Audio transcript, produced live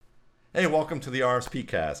Hey, welcome to the RSP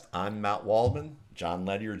cast. I'm Matt Waldman. John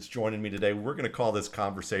Ledyard's joining me today. We're going to call this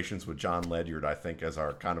Conversations with John Ledyard, I think, as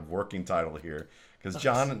our kind of working title here. Because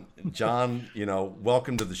Nice. John,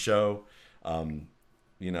 welcome to the show. Um,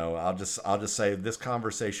 I'll just say this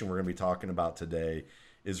conversation we're going to be talking about today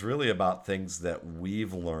is really about things that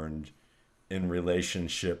we've learned in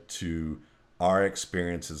relationship to our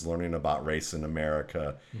experiences learning about race in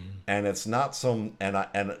America. Mhm. And it's not some,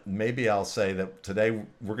 and maybe I'll say that today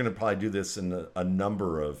we're going to probably do this in a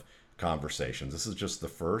number of conversations. This is just the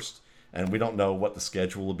first, and we don't know what the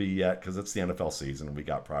schedule will be yet because it's the NFL season and we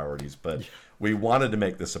got priorities. But Yeah. we wanted to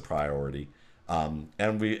make this a priority,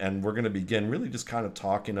 and we're going to begin really just kind of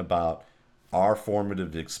talking about our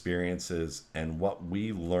formative experiences and what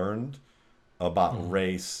we learned about Mhm.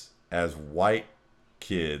 race as white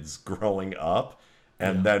kids growing up,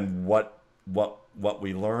 and Yeah. then what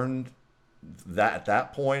we learned that at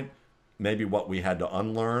that point, maybe what we had to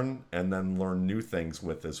unlearn and then learn new things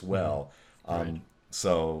with as Mhm. well. Right.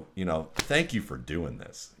 So thank you for doing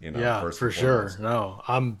this. Yeah, First for and sure. foremost. No,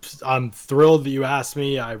 I'm thrilled that you asked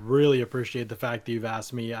me. I really appreciate the fact that you've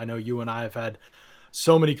asked me. I know you and I have had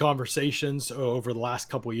so many conversations over the last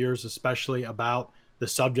couple of years, especially about the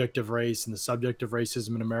subject of race and the subject of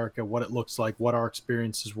racism in America, what it looks like, what our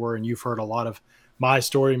experiences were. And you've heard a lot of my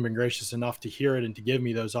story and been gracious enough to hear it and to give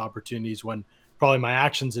me those opportunities when probably my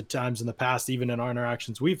actions at times in the past, even in our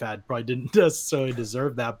interactions we've had, probably didn't necessarily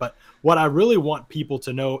deserve that. But what I really want people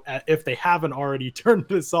to know, if they haven't already turned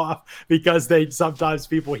this off, because they sometimes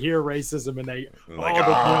people hear racism and they, Like, oh,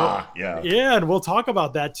 but yeah. yeah, and we'll talk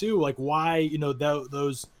about that too, like why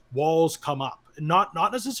those walls come up. Not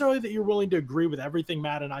necessarily that you're willing to agree with everything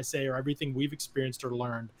Matt and I say or everything we've experienced or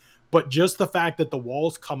learned, but just the fact that the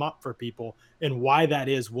walls come up for people and why that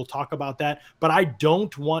is. We'll talk about that. But I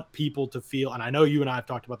don't want people to feel, and I know you and I have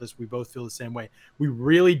talked about this, we both feel the same way. We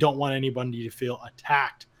really don't want anybody to feel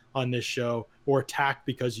attacked on this show or attacked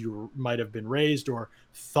because you might have been raised or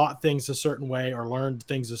thought things a certain way or learned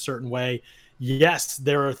things a certain way. Yes,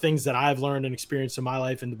 there are things that I've learned and experienced in my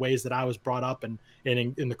life and the ways that I was brought up and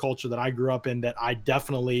in the culture that I grew up in that I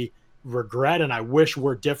definitely regret and I wish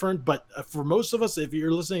were different. But for most of us, if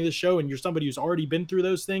you're listening to the show and you're somebody who's already been through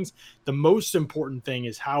those things, the most important thing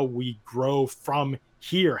is how we grow from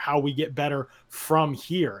here, how we get better from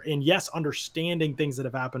here. And yes, understanding things that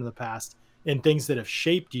have happened in the past and things that have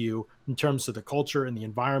shaped you in terms of the culture and the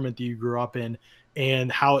environment that you grew up in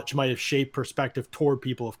and how it might have shaped perspective toward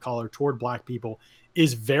people of color, toward Black people,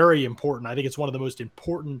 is very important. I think it's one of the most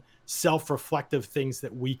important self reflective things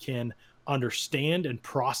that we can understand and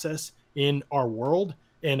process in our world.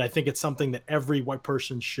 And I think it's something that every white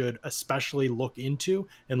person should especially look into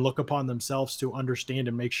and look upon themselves to understand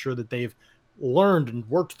and make sure that they've learned and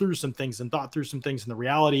worked through some things and thought through some things. And the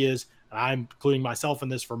reality is, and I'm including myself in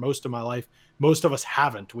this for most of my life, most of us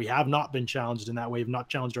haven't. We have not been challenged in that way. We've not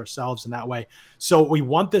challenged ourselves in that way. So we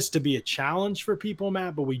want this to be a challenge for people,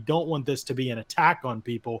 Matt, but we don't want this to be an attack on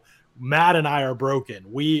people. Matt and I are broken.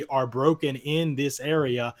 We are broken in this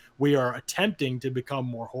area. We are attempting to become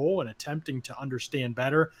more whole and attempting to understand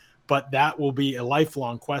better, but that will be a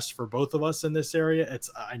lifelong quest for both of us in this area.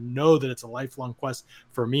 I know that it's a lifelong quest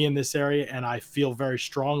for me in this area, and I feel very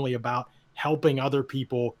strongly about helping other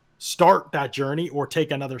people start that journey or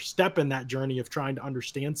take another step in that journey of trying to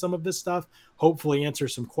understand some of this stuff, hopefully answer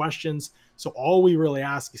some questions. So all we really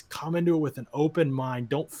ask is come into it with an open mind.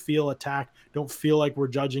 Don't feel attacked. Don't feel like we're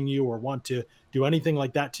judging you or want to do anything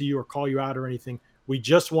like that to you or call you out or anything. We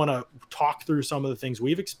just want to talk through some of the things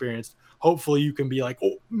we've experienced. Hopefully you can be like,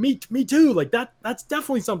 oh, me too. Like that's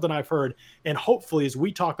definitely something I've heard. And hopefully as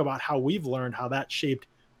we talk about how we've learned how that shaped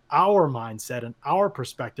our mindset and our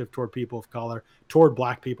perspective toward people of color, toward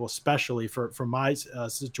Black people, especially for my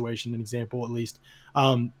situation, an example at least,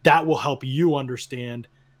 that will help you understand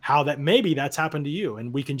how that maybe that's happened to you,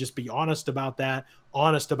 and we can just be honest about that,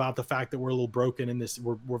 honest about the fact that we're a little broken in this,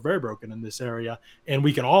 we're very broken in this area, and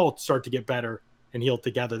we can all start to get better and heal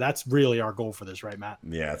together. That's really our goal for this, right, Matt?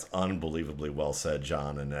 Yeah, it's unbelievably well said,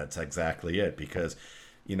 John, and that's exactly it. Because,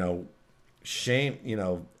 you know, shame.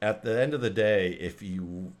 At the end of the day, if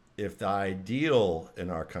the ideal in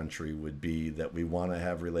our country would be that we want to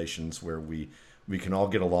have relations where we can all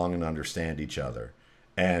get along and understand each other,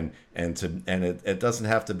 and it doesn't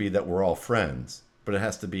have to be that we're all friends, but it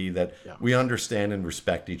has to be that Yeah. we understand and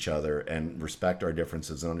respect each other and respect our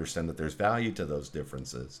differences and understand that there's value to those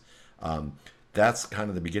differences. Um, that's kind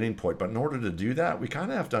of the beginning point. But in order to do that, we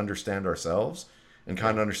kind of have to understand ourselves and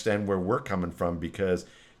kind Yeah. of understand where we're coming from, because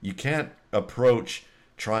you can't approach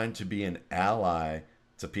trying to be an ally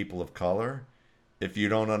to people of color if you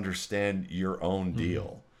don't understand your own Hmm.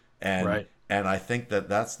 deal. And Right. And I think that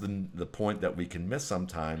that's the point that we can miss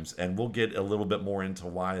sometimes, and we'll get a little bit more into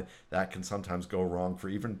why that can sometimes go wrong for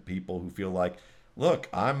even people who feel like, look,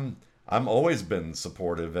 I'm always been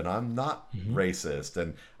supportive, and I'm not Mm-hmm. racist,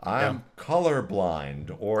 and Yeah. I'm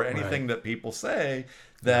colorblind, or Right. anything that people say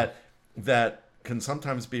that that can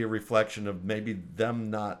sometimes be a reflection of maybe them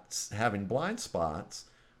not having blind spots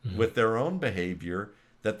Mhm. with their own behavior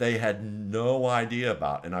that they had no idea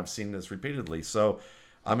about. And I've seen this repeatedly. So,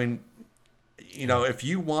 I mean, Yeah. if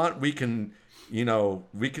you want, we can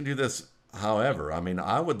do this. However, I mean,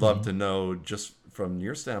 I would love Mhm. to know, just from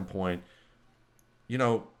your standpoint,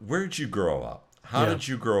 where did you grow up? How Yeah. did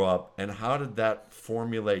you grow up? And how did that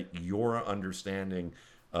formulate your understanding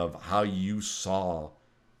of how you saw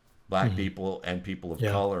black Mhm. people and people of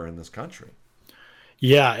Yeah. color in this country?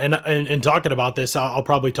 Yeah, and talking about this, I'll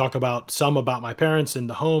probably talk about some about my parents and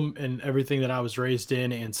the home and everything that I was raised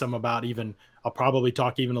in, and some about even I'll probably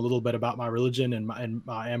talk even a little bit about my religion and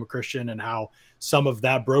I am a Christian and how some of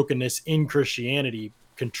that brokenness in Christianity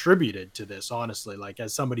contributed to this. Honestly, like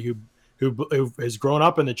as somebody who has grown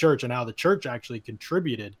up in the church and how the church actually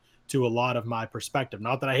contributed to a lot of my perspective.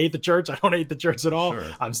 Not that I hate the church. I don't hate the church at all. Sure.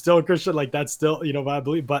 I'm still a Christian. Like that's still, what I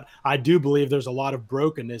believe. But I do believe there's a lot of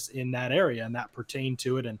brokenness in that area and that pertained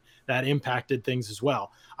to it and that impacted things as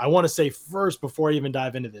well. I want to say first, before I even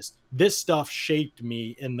dive into this stuff shaped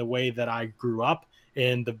me in the way that I grew up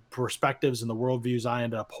and the perspectives and the worldviews I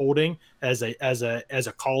ended up holding as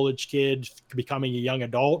a college kid, becoming a young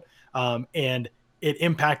adult. And it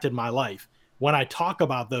impacted my life. When I talk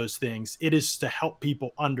about those things, it is to help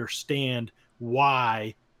people understand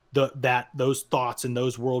why those thoughts and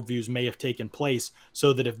those worldviews may have taken place,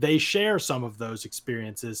 so that if they share some of those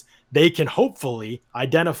experiences, they can hopefully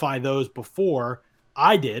identify those before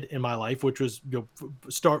I did in my life, which was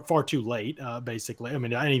start far too late. Basically, I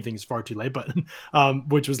mean anything's far too late, but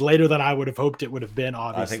which was later than I would have hoped it would have been. I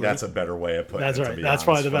think Obviously, that's a better way of putting that's it, to right. be That's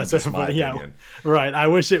probably honest, the from best way just to my put it. Yeah, opinion. right. I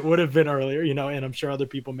wish it would have been earlier, and I'm sure other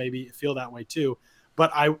people maybe feel that way too.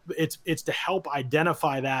 But it's to help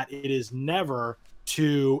identify that. It is never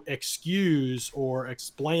to excuse or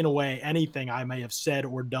explain away anything I may have said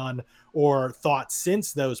or done or thought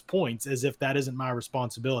since those points, as if that isn't my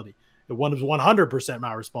responsibility. It was 100%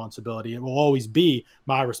 my responsibility. It will always be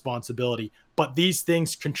my responsibility. But these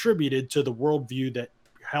things contributed to the worldview that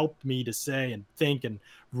helped me to say and think and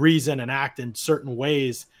reason and act in certain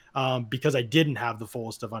ways, because I didn't have the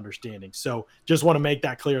fullest of understanding. So just want to make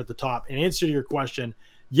that clear at the top. In answer to your question,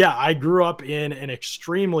 yeah, I grew up in an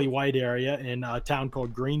extremely white area in a town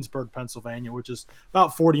called Greensburg, Pennsylvania, which is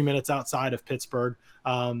about 40 minutes outside of Pittsburgh.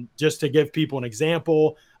 Just to give people an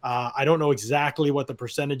example, I don't know exactly what the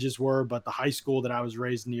percentages were, but the high school that I was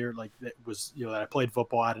raised near, like that was, that I played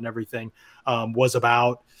football at and everything, was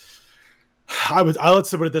about let's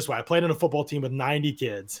put it this way. I played on a football team with 90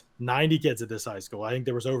 kids at this high school. I think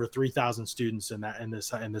there was over 3,000 students in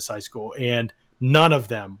this high school, and none of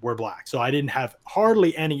them were black. So I didn't have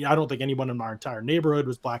hardly any. I don't think anyone in my entire neighborhood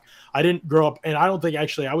was black. I didn't grow up, and I don't think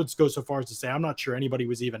actually I would go so far as to say I'm not sure anybody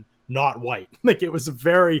was even not white. Like it was a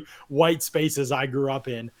very white spaces I grew up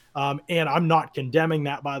in. And I'm not condemning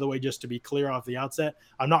that, by the way, just to be clear off the outset.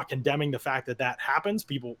 I'm not condemning the fact that that happens.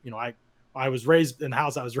 People, I was raised in the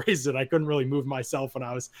house I was raised in. I couldn't really move myself when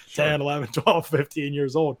I was Sure. 10, 11, 12, 15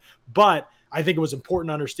 years old. But I think it was important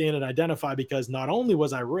to understand and identify, because not only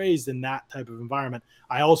was I raised in that type of environment,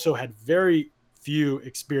 I also had very few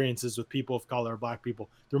experiences with people of color, black people,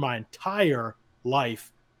 through my entire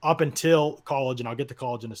life up until college. And I'll get to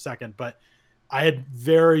college in a second. But I had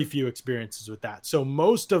very few experiences with that. So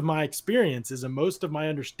most of my experiences and most of my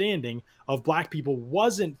understanding of black people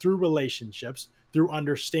wasn't through relationships, through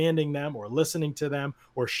understanding them or listening to them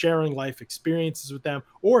or sharing life experiences with them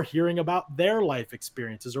or hearing about their life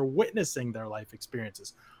experiences or witnessing their life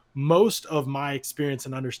experiences. Most of my experience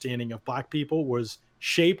and understanding of black people was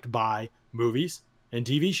shaped by movies and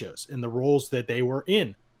TV shows and the roles that they were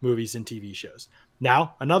in movies and TV shows.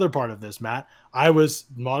 Now, another part of this, Matt, a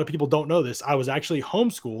lot of people don't know this. I was actually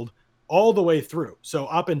homeschooled all the way through. So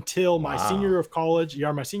up until my senior Wow. year of college,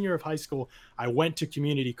 my senior year of high school, I went to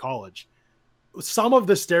community college. Some of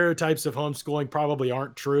the stereotypes of homeschooling probably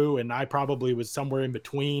aren't true. And I probably was somewhere in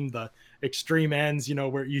between the extreme ends,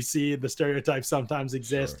 where you see the stereotypes sometimes Sure.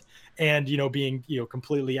 exist and, being,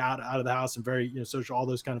 completely out of the house and very, social, all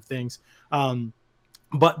those kind of things.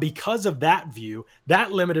 But because of that view,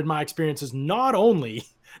 that limited my experiences not only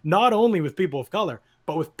with people of color,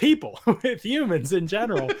 but with people, with humans in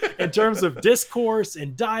general, in terms of discourse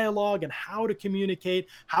and dialogue and how to communicate,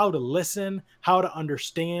 how to listen, how to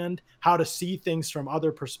understand, how to see things from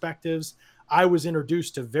other perspectives. I was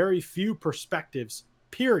introduced to very few perspectives,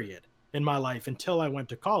 period, in my life until I went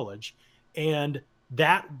to college. And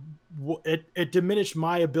that it diminished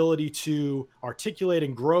my ability to articulate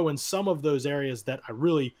and grow in some of those areas that I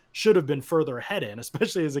really should have been further ahead in,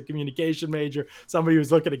 especially as a communication major, somebody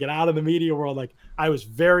who's looking to get out of the media world. Like, I was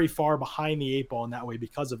very far behind the eight ball in that way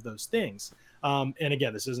because of those things. And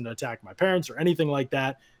again, this isn't an attack on my parents or anything like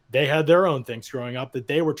that. They had their own things growing up that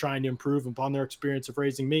they were trying to improve upon their experience of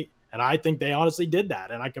raising me. And I think they honestly did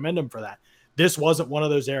that. And I commend them for that. This wasn't one of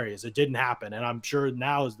those areas. It didn't happen. And I'm sure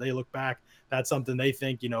now as they look back, that's something they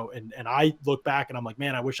think, and I look back and I'm like,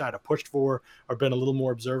 man, I wish I'd have pushed for or been a little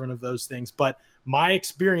more observant of those things. But my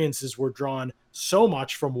experiences were drawn so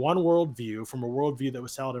much from one worldview, from a worldview that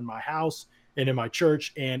was held in my house and in my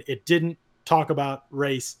church. And it didn't talk about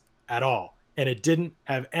race at all. And it didn't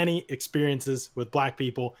have any experiences with Black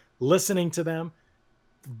people, listening to them,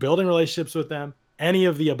 building relationships with them, any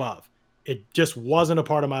of the above. It just wasn't a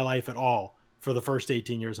part of my life at all for the first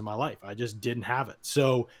 18 years of my life. I just didn't have it.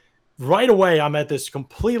 So right away, I'm at this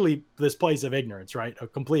place of ignorance, right?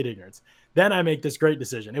 Of complete ignorance. Then I make this great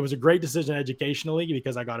decision. It was a great decision educationally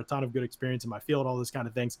because I got a ton of good experience in my field, all those kind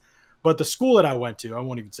of things. But the school that I went to, I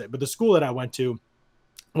won't even say, but the school that I went to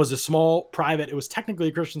was a small private. It was technically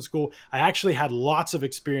a Christian school. I actually had lots of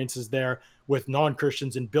experiences there with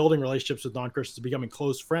non-Christians and building relationships with non-Christians, becoming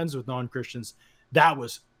close friends with non-Christians. That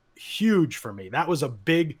was huge for me. That was a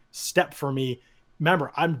big step for me.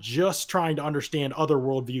 Remember, I'm just trying to understand other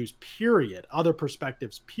worldviews, period, other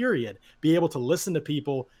perspectives, period, be able to listen to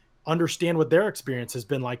people, understand what their experience has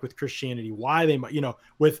been like with Christianity, why they might,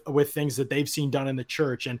 with things that they've seen done in the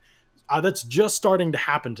church. And that's just starting to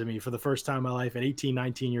happen to me for the first time in my life at 18,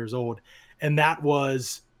 19 years old. And that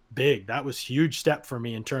was big. That was a huge step for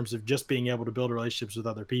me in terms of just being able to build relationships with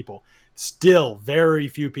other people. Still very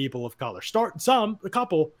few people of color, a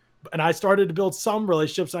couple, and I started to build some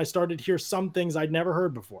relationships. And I started to hear some things I'd never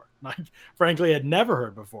heard before. Like, frankly, I'd never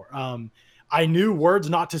heard before. I knew words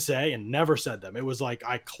not to say and never said them. It was like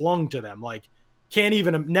I clung to them. Like,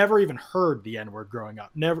 never even heard the N-word growing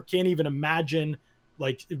up. Can't even imagine.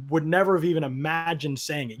 Like, would never have even imagined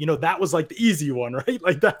saying it. That was like the easy one, right?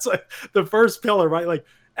 Like, that's like the first pillar, right? Like,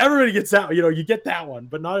 everybody gets that. You get that one,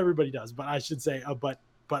 but not everybody does. But I should say, but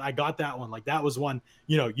I got that one. Like, that was one,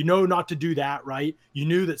 not to do that, right? You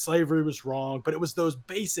knew that slavery was wrong, but it was those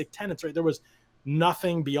basic tenets, right? There was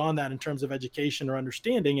nothing beyond that in terms of education or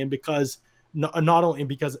understanding. And because not only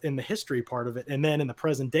because in the history part of it, and then in the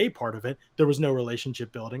present day part of it, there was no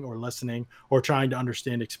relationship building or listening or trying to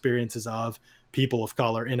understand experiences of people of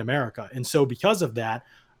color in America. And so because of that,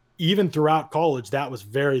 even throughout college, that was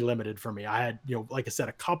very limited for me. I had, like I said,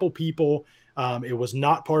 a couple people. It was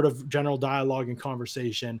not part of general dialogue and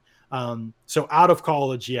conversation. So out of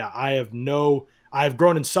college, I've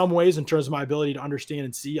grown in some ways in terms of my ability to understand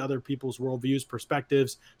and see other people's worldviews,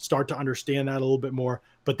 perspectives, start to understand that a little bit more.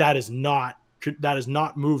 But that has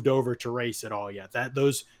not moved over to race at all yet.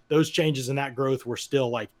 Those changes and that growth were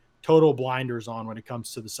still like total blinders on when it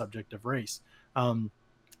comes to the subject of race. And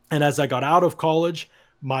as I got out of college,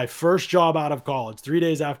 my first job out of college, 3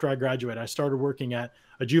 days after I graduated, I started working at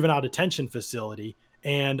a juvenile detention facility,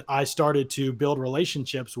 and I started to build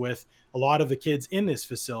relationships with a lot of the kids in this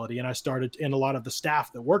facility. And a lot of the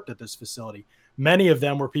staff that worked at this facility. Many of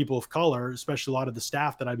them were people of color, especially a lot of the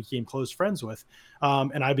staff that I became close friends with.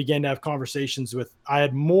 And I began to have conversations I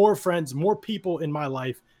had more friends, more people in my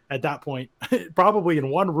life at that point, probably in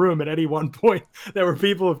one room at any one point, there were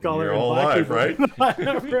people of color Your and whole Black life, people right? that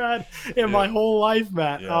I ever had in my whole life,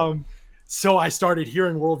 Matt. Yeah. So I started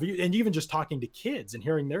hearing worldview and even just talking to kids and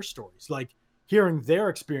hearing their stories, like hearing their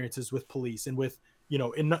experiences with police and with,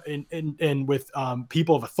 with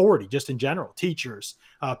people of authority, just in general, teachers,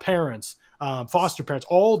 parents, foster parents,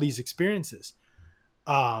 all these experiences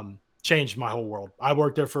changed my whole world. I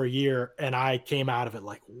worked there for a year and I came out of it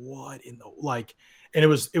like, what in the, like, and it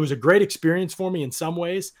was a great experience for me in some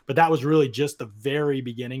ways, but that was really just the very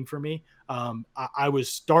beginning for me. I was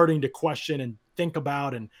starting to question and think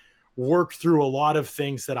about and work through a lot of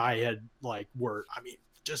things that I had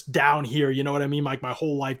just down here, you know what I mean? Like my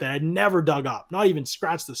whole life that I'd never dug up, not even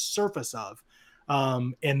scratched the surface of.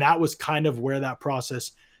 And that was kind of where that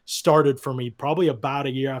process started for me, probably about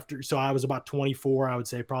a year after. So I was about 24, I would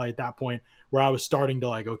say, probably at that point where I was starting to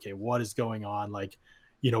like, okay, what is going on? Like,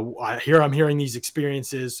 I'm hearing these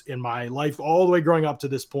experiences in my life all the way growing up to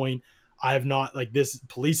this point. I have not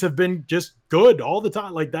police have been just good all the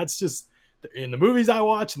time. Like that's just in the movies I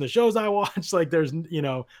watch and the shows I watch, like there's,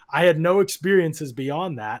 I had no experiences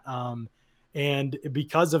beyond that. And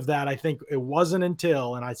because of that, I think it wasn't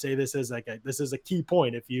until, and I say this as this is a key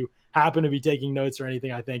point. If you happen to be taking notes or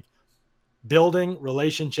anything, I think building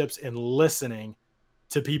relationships and listening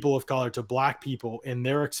to people of color, to Black people in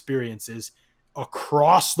their experiences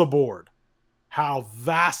across the board, how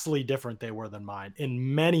vastly different they were than mine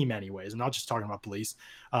in many, many ways. I'm not just talking about police,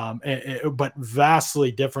 but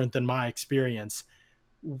vastly different than my experience.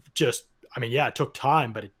 Just, I mean, yeah, it took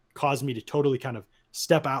time, but it caused me to totally kind of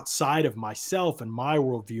step outside of myself and my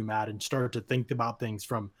worldview, Matt, and start to think about things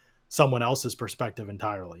from someone else's perspective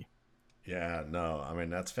entirely. Yeah, no, I mean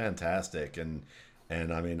that's fantastic, and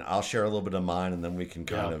I mean I'll share a little bit of mine, and then we can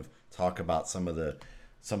kind Yeah. of talk about some of the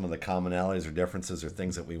commonalities or differences or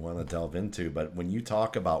things that we want to delve into. But when you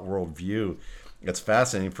talk about worldview, it's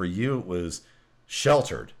fascinating. For you, it was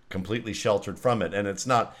sheltered, completely sheltered from it, and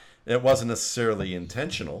it wasn't necessarily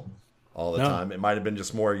intentional all the No. time. It might have been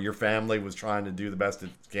just more your family was trying to do the best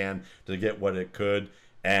it can to get what it could,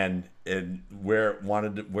 and where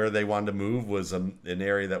they wanted to move was an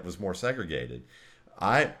area that was more segregated.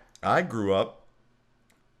 I grew up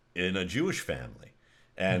in a Jewish family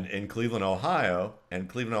and in Cleveland, Ohio, and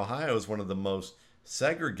Cleveland, Ohio is one of the most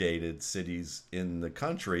segregated cities in the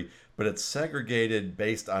country, but it's segregated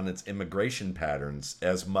based on its immigration patterns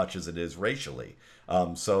as much as it is racially.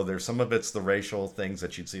 So there's some of it's the racial things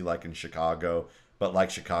that you'd see like in Chicago, but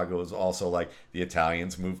like Chicago is also like the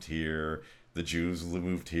Italians moved here, the Jews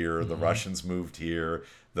moved here, the Russians moved here,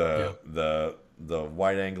 Yeah. the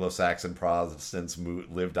white Anglo-Saxon Protestants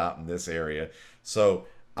lived out in this area. So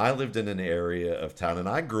I lived in an area of town, and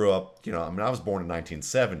I grew up. I mean, I was born in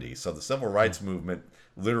 1970, so the civil rights movement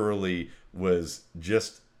literally was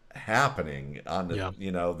just happening on the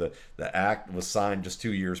Yeah. the act was signed just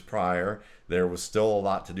 2 years prior. There was still a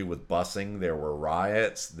lot to do with busing. There were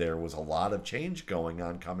riots. There was a lot of change going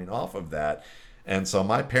on coming off of that. And so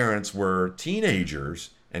my parents were teenagers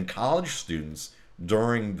and college students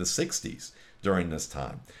during the 60s during this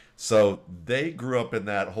time. So they grew up in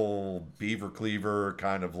that whole Beaver Cleaver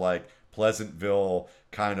kind of like Pleasantville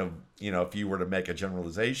kind of, if you were to make a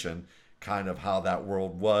generalization, kind of how that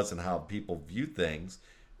world was and how people viewed things.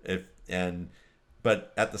 If and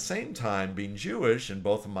But at the same time, being Jewish and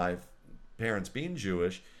both of my parents being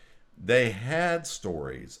Jewish, they had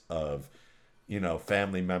stories of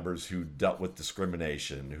family members who dealt with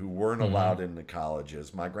discrimination, who weren't allowed into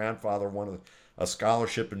colleges. My grandfather won a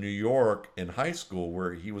scholarship in New York in high school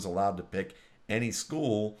where he was allowed to pick any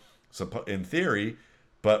school, in theory,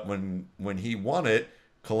 but when he won it,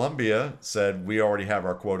 Columbia said, we already have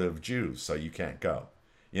our quota of Jews, so you can't go.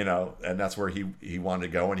 And that's where he wanted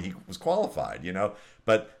to go, and he was qualified.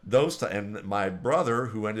 But and my brother,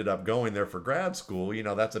 who ended up going there for grad school,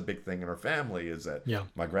 that's a big thing in our family, is that Yeah.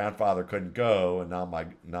 my grandfather couldn't go, and now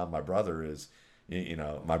my brother is,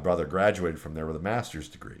 my brother graduated from there with a master's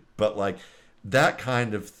degree. But like that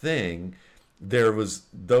kind of thing, there was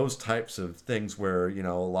those types of things where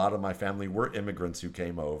a lot of my family were immigrants who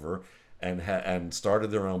came over and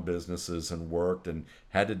started their own businesses and worked and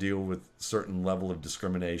had to deal with certain level of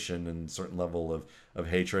discrimination and certain level of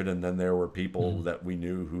hatred. And then there were people that we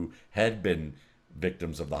knew who had been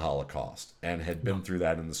victims of the Holocaust and had been through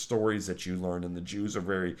that. And the stories that you learn, and the Jews are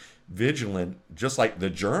very vigilant, just like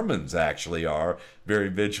the Germans actually are very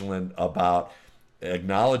vigilant about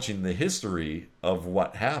acknowledging the history of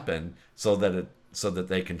what happened so that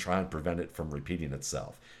they can try and prevent it from repeating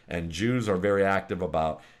itself. And Jews are very active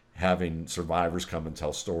about having survivors come and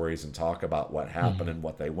tell stories and talk about what happened and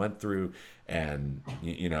what they went through, and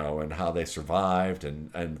and how they survived,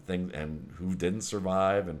 and things, and who didn't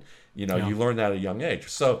survive, and you learn that at a young age.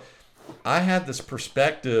 So I had this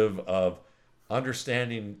perspective of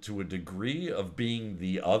understanding to a degree of being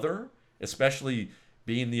the other, especially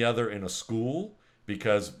being the other in a school,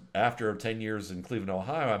 because after 10 years in Cleveland,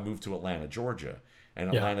 Ohio, I moved to Atlanta, Georgia.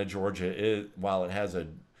 And Atlanta, Georgia while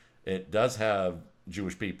it does have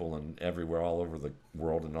Jewish people and everywhere, all over the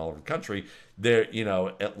world and all over the country, there,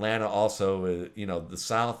 Atlanta also, the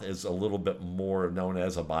South is a little bit more known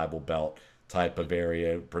as a Bible Belt type of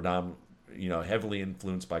area, predominant, heavily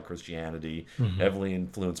influenced by Christianity, heavily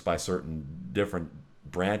influenced by certain different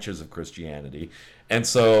branches of Christianity. And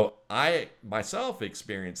so I myself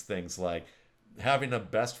experienced things like having a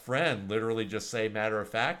best friend literally just say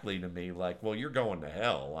matter-of-factly to me, like, well, you're going to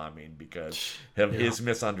hell. I mean, because of his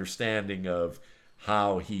misunderstanding of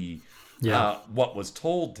how what was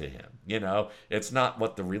told to him. It's not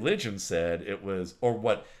what the religion said, it was, or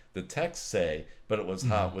what the texts say, but it was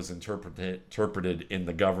how it was interpreted in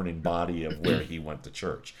the governing body of where he went to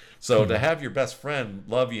church. So to have your best friend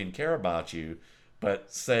love you and care about you,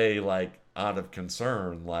 but say like out of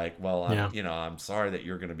concern, like, well, I'm, Yeah. I'm sorry that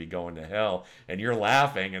you're going to be going to hell, and you're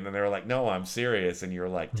laughing, and then they're like, no, I'm serious, and you're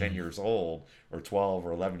like 10 Mhm. years old or 12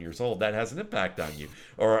 or 11 years old. That has an impact on you,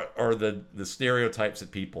 or the stereotypes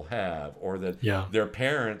that people have, or that Yeah. their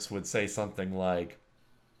parents would say something like,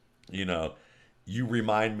 you know, you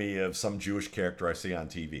remind me of some Jewish character I see on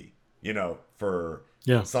TV, for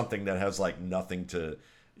Yeah. something that has like nothing to,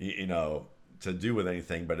 you know, to do with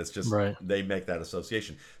anything, but it's just Right. they make that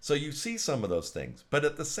association. So you see some of those things. But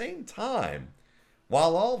at the same time,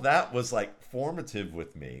 while all that was like formative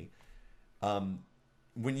with me,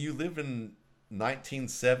 when you live in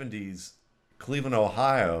 1970s Cleveland,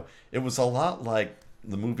 Ohio, it was a lot like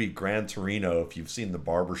the movie Gran Torino, if you've seen the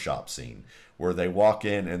barbershop scene, where they walk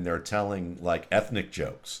in and they're telling like ethnic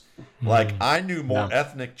jokes. Like Mm. I knew more Yeah.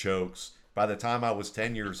 ethnic jokes by the time I was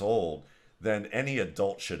 10 years old than any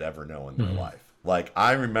adult should ever know in their Mhm. life. Like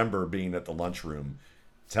I remember being at the lunchroom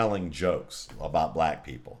telling jokes about black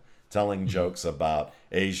people, telling Mhm. jokes about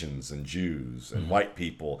Asians and Jews and Mhm. white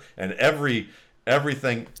people and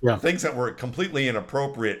everything, Yeah. things that were completely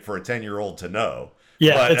inappropriate for a 10-year-old to know.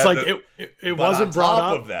 Yeah. But It's at like the it but on wasn't brought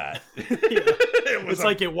top of up. that, Yeah. it was It's a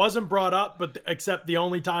like it wasn't brought up, but except the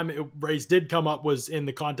only time race did come up was in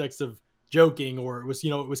the context of joking, or it was, it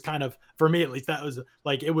was kind of, for me at least, that was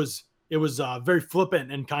like it was very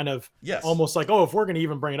flippant and kind of yes. almost like, oh, if we're going to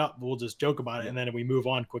even bring it up, we'll just joke about it Yeah, and then we move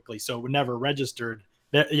on quickly. So it never registered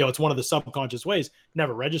that, it's one of the subconscious ways, it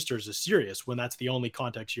never registers as serious when that's the only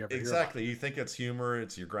context you ever hear about exactly. You think it's humor,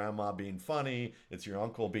 it's your grandma being funny, it's your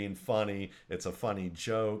uncle being funny, it's a funny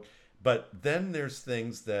joke. But then there's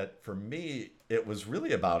things that for me it was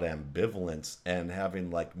really about ambivalence and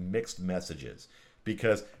having like mixed messages.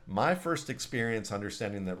 Because my first experience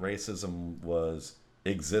understanding that racism was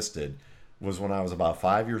existed was when I was about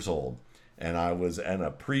 5 years old, and I was in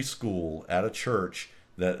a preschool at a church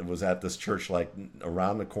that was at this church like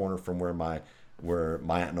around the corner from where my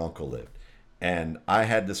aunt and uncle lived. And I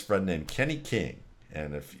had this friend named Kenny King.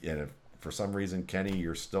 And if for some reason, Kenny,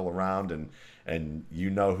 you're still around and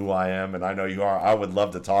you know who I am and I know you are, I would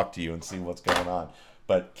love to talk to you and see what's going on.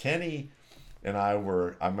 But Kenny and I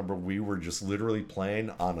remember we were just literally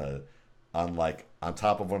playing on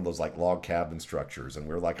top of one of those like log cabin structures, and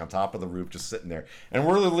we were like on top of the roof just sitting there, and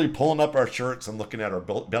we're literally pulling up our shirts and looking at our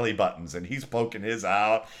belly buttons, and he's poking his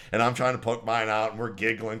out and I'm trying to poke mine out, and we're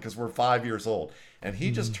giggling because we're 5 years old. And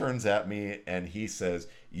he just it. turns at me and he says,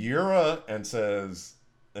 "You're a," and says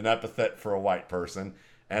an epithet for a white person,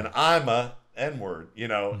 and I'm a N-word,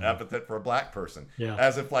 Mhm. epithet for a black person, Yeah.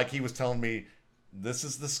 as if like he was telling me, this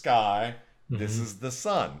is the sky, this Mhm. is the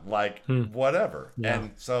sun, like Hmm. whatever. Yeah.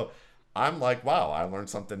 And so I'm like, wow, I learned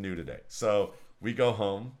something new today. So we go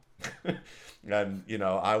home. And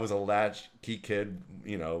I was a latchkey kid,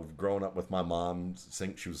 growing up with my mom.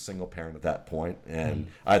 She was a single parent at that point, and Mhm.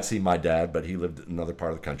 I'd seen my dad, but he lived in another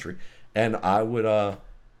part of the country. And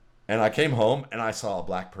I came home and I saw a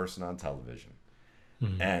black person on television,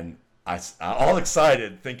 Mhm. and I all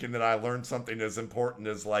excited, thinking that I learned something as important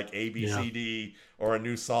as like Yeah. ABCD or a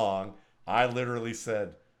new song. I literally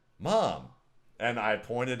said, "Mom," and I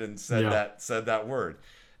pointed and said Yeah. that word,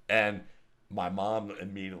 and my mom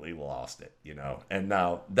immediately lost it. And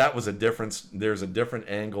now that was a difference. There's a different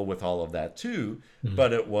angle with all of that too, Mhm.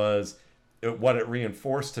 but what it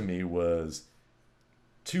reinforced to me was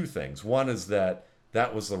two things. One is that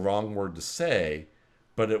was the wrong word to say,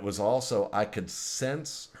 but it was also I could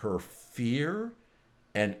sense her fear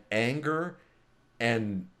and anger,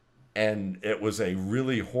 and it was a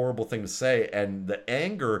really horrible thing to say. And the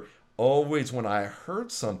anger, always when I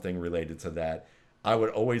heard something related to that, I would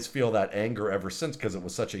always feel that anger ever since, because it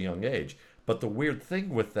was such a young age. But the weird thing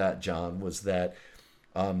with that, John, was that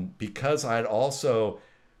because I'd also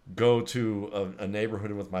go to a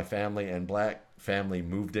neighborhood with my family, and black family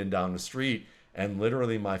moved in down the street, and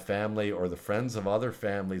literally my family or the friends of other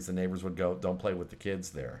families, the neighbors would go, "Don't play with the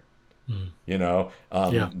kids there," Mhm. you know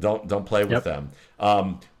Yeah. don't play with Yep.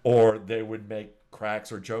 them. Or they would make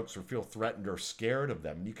cracks or jokes or feel threatened or scared of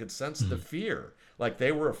them. You could sense the Mhm. fear, like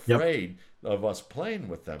they were Yep. afraid of us playing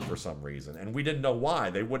with them for some reason, and we didn't know why.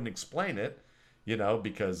 They wouldn't explain it,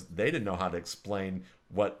 because they didn't know how to explain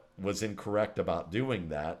what was incorrect about doing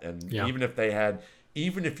that. And Yeah.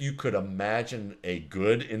 even if you could imagine a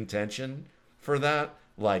good intention for that,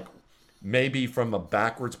 like maybe from a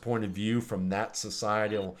backwards point of view, from that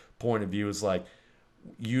societal point of view, is like,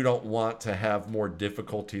 you don't want to have more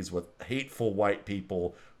difficulties with hateful white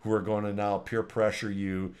people who are going to now peer pressure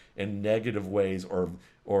you in negative ways,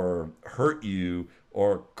 or hurt you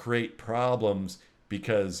or create problems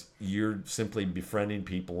because you're simply befriending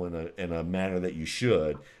people in a manner that you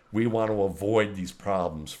should. we want to avoid these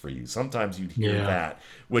problems for you. Sometimes you'd hear Yeah. that,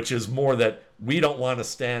 which is more that we don't want to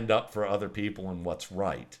stand up for other people and what's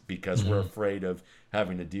right because we're afraid of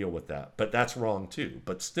having to deal with that. But that's wrong too.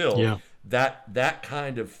 But still, Yeah. that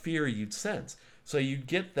kind of fear you'd sense. So you'd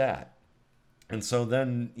get that. And so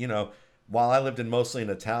then, while I lived in mostly an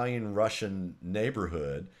Italian Russian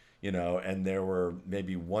neighborhood, and there were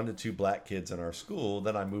maybe 1 to 2 black kids in our school,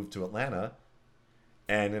 then I moved to Atlanta.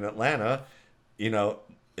 And in Atlanta,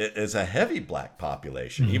 it is a heavy black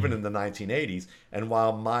population, even in the 1980s. And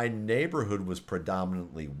while my neighborhood was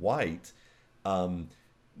predominantly white,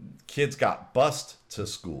 kids got bused to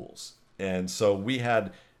schools. And so we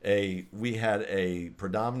had a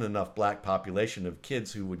predominant enough black population of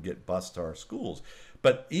kids who would get bused to our schools.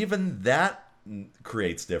 But even that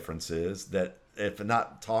creates differences that, if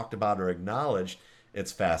not talked about or acknowledged,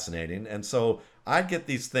 it's fascinating. And so I get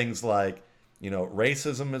these things like,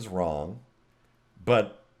 racism is wrong,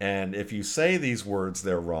 and if you say these words,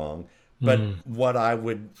 they're wrong. But what I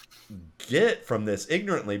would get from this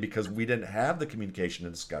ignorantly, because we didn't have the communication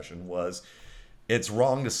and discussion, was it's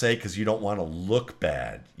wrong to say because you don't want to look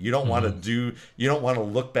bad. You don't want to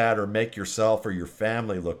look bad or make yourself or your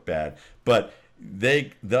family look bad. But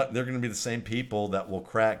they're going to be the same people that will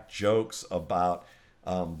crack jokes about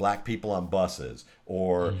black people on buses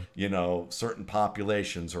or certain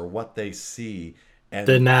populations or what they see, and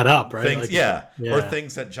Didn't add up, right? Things, Like, or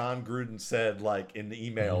things that John Gruden said, like in the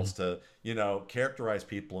emails, to characterize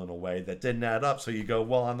people in a way that didn't add up. So you go,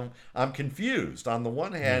 well, I'm confused. On the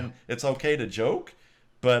one hand, it's okay to joke,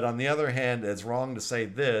 but on the other hand, it's wrong to say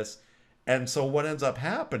this. And so what ends up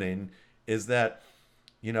happening is that,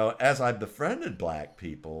 as I befriended black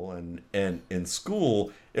people and in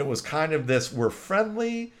school, it was kind of this, we're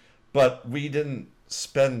friendly, but we didn't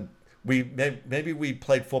spend, maybe we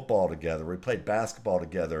played football together, we played basketball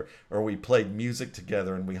together, or we played music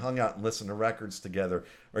together and we hung out and listened to records together,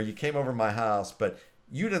 or you came over to my house, but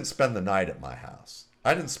you didn't spend the night at my house.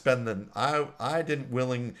 I didn't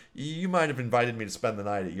you might have invited me to spend the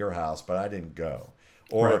night at your house, but I didn't go.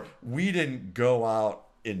 Or Right. we didn't go out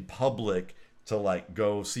in public to like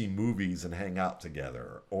go see movies and hang out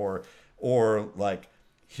together, or like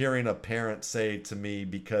hearing a parent say to me,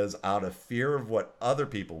 because out of fear of what other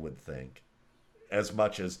people would think, as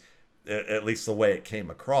much as at least the way it came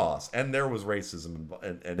across, and there was racism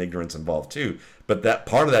and ignorance involved too, but that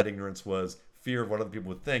part of that ignorance was fear of what other people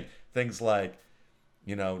would think. Things like,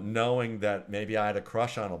 knowing that maybe I had a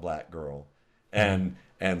crush on a black girl, and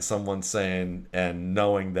someone saying, and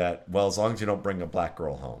knowing that, well, as long as you don't bring a black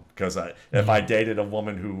girl home, because if I dated a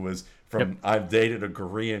woman who was from, I've dated a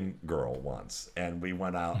Korean girl once, and we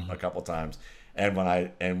went out a couple times, and when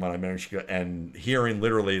I married, and hearing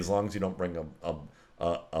literally, as long as you don't bring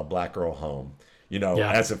a black girl home,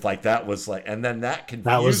 as if like that was like, and then that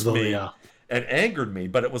confused me and angered me,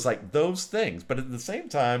 but it was like those things. But at the same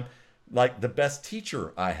time, like the best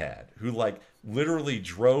teacher I had, who like literally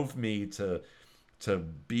drove me to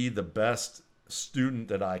be the best student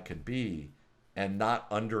that I could be and not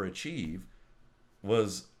underachieve,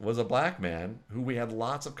 was a black man who we had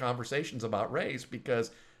lots of conversations about race,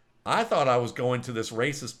 because I thought I was going to this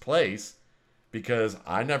racist place because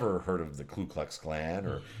I never heard of the Ku Klux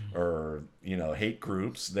Klan or hate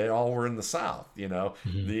groups. They all were in the South,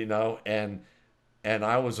 and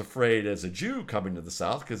I was afraid as a Jew coming to the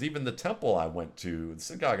South, because even the temple I went to, the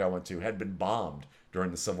synagogue I went to, had been bombed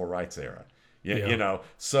during the Civil Rights era.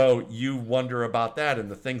 So you wonder about that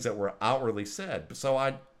and the things that were outwardly said.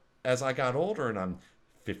 So as I got older, and I'm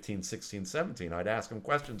 15, 16, 17, I'd ask him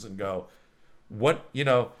questions and go,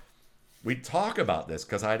 we'd talk about this,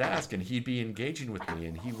 because I'd ask and he'd be engaging with me,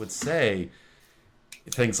 and he would say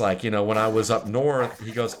things like, when I was up north,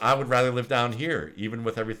 he goes, I would rather live down here, even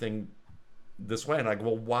with everything this way. And I go,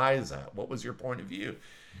 well, why is that? What was your point of view?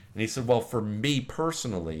 And he said, well, for me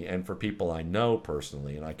personally, and for people I know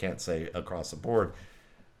personally, and I can't say across the board,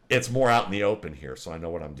 it's more out in the open here, so I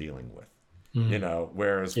know what I'm dealing with.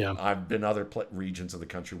 Whereas I've been other regions of the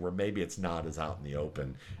country where maybe it's not as out in the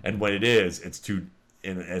open, and when it is,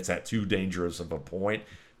 it's at too dangerous of a point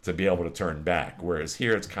to be able to turn back. Whereas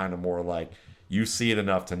here, it's kind of more like you see it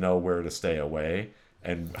enough to know where to stay away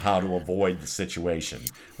and how to avoid the situation.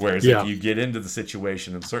 Whereas if you get into the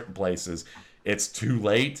situation in certain places, it's too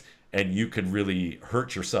late, and you could really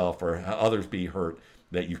hurt yourself or others be hurt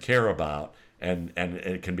that you care about, and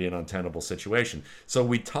it can be an untenable situation. So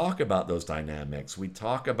we talk about those dynamics. We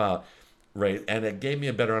talk about race, and it gave me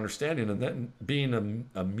a better understanding. And then being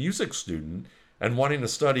a music student and wanting to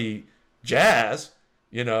study jazz,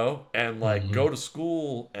 and like go to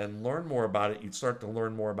school and learn more about it, you'd start to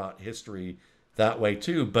learn more about history that way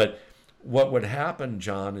too. But what would happen,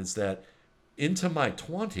 John, is that into my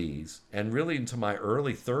 20s and really into my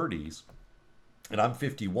early 30s, and I'm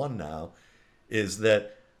 51 now, is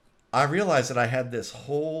that I realized that I had this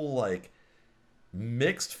whole like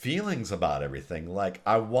mixed feelings about everything. Like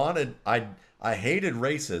I hated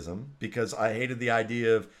racism because I hated the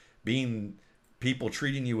idea of being people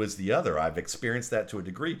treating you as the other. I've experienced that to a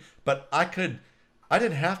degree, but I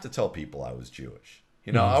didn't have to tell people I was Jewish.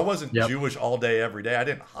 You know, Mhm. I wasn't Yep. Jewish all day, every day. I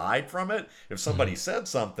didn't hide from it. If somebody Mhm. said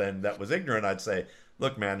something that was ignorant, I'd say,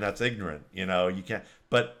 look, man, that's ignorant. You know, you can't.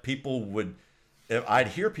 But people would, I'd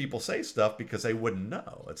hear people say stuff because they wouldn't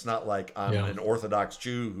know. It's not like I'm Yeah. an Orthodox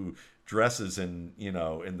Jew who dresses in, you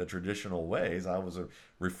know, in the traditional ways. I was a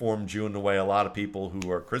Reformed Jew in the way a lot of people who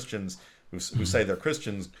are Christians, who say they're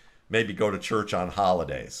Christians, maybe go to church on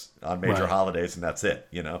holidays, on major Right. holidays, and that's it,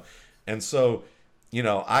 you know? And so, you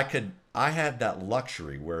know, I had that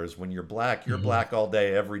luxury, whereas when you're Mhm. black all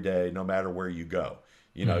day, every day, no matter where you go.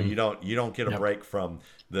 You know, Mhm. you don't get a Yep. break from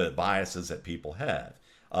the biases that people have.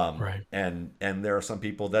 Right. And there are some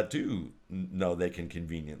people that do know they can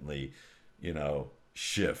conveniently, you know,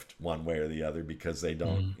 shift one way or the other because they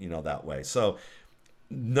don't, Mhm. you know, that way. So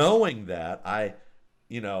knowing that,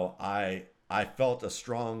 you know, I felt a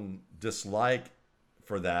strong dislike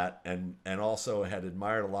for that, and also had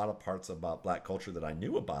admired a lot of parts about black culture that I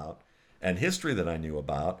knew about and history that I knew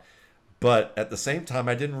about. But at the same time,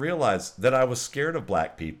 I didn't realize that I was scared of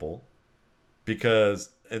black people because,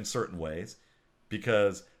 in certain ways,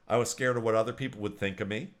 because I was scared of what other people would think of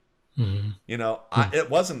me. Mhm. You know, Mhm. it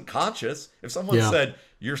wasn't conscious. If someone Yeah. said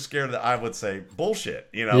you're scared that, I would say bullshit.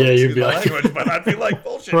 You know, Yeah, you'd excuse be my like, language, but I'd be like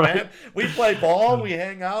bullshit, right. man. We play ball, we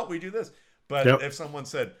hang out, we do this. But Yep. if someone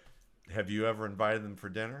said, "Have you ever invited them for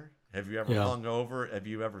dinner? Have you ever Yeah. hung over? Have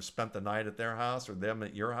you ever spent the night at their house or them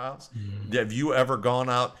at your house? Mhm. Have you ever gone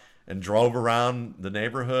out and drove around the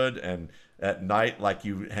neighborhood and at night, like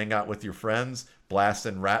you hang out with your friends,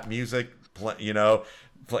 blasting rap music, you know,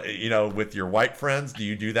 with your white friends? Do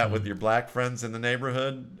you do that with Mhm. your black friends in the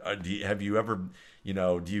neighborhood? Have you ever, you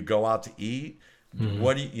know, do you go out to eat? Mhm.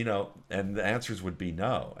 What do you know? And the answers would be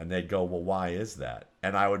no. And they'd go, well, why is that?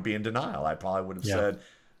 And I would be in denial. I probably would have Yeah. said,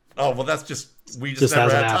 oh, well, that's just, we just Just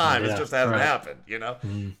never hasn't had happened. time. It Yeah. just hasn't Right. happened, you know?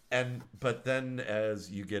 Mhm. But then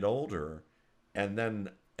as you get older, and then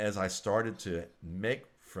as I started to make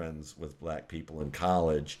friends with black people in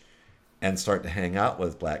college and start to hang out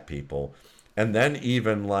with black people, and then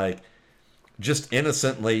even like just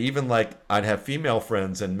innocently, even like I'd have female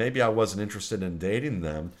friends and maybe I wasn't interested in dating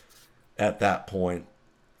them at that point,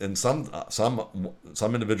 and some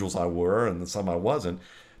individuals I were and some I wasn't.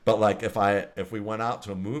 But like if we went out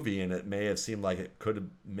to a movie and it may have seemed like it could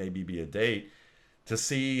maybe be a date, to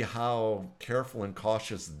see how careful and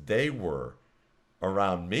cautious they were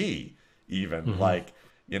around me, even Mhm. like,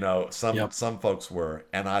 you know, Yep. some folks were,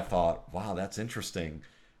 and I thought, wow, that's interesting,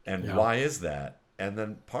 and Yeah. why is that? And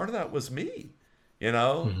then part of that was me, you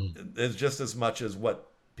know, Mhm. it's just as much as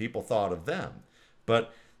what people thought of them.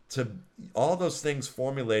 But to all those things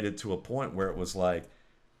formulated to a point where it was like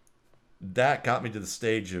that got me to the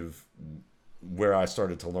stage of where I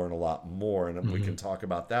started to learn a lot more, and we can Mhm. talk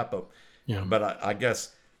about that. Yeah. But I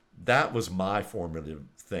guess that was my formative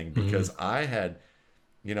thing Mhm. because I had,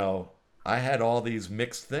 you know, I had all these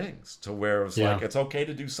mixed things to where it was like Yeah. it's okay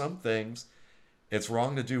to do some things, it's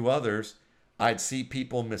wrong to do others. I'd see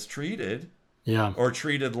people mistreated Yeah. or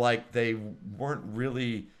treated like they weren't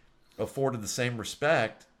really afforded the same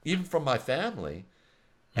respect, even from my family,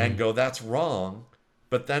 and Mhm. go, that's wrong.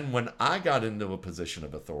 But then when I got into a position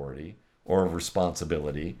of authority or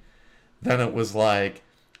responsibility, then it was like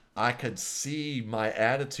I could see my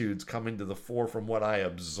attitudes coming to the fore from what I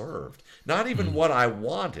observed. Not even Mhm. what I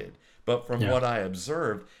wanted, but from Yeah. what I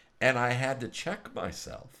observed. And I had to check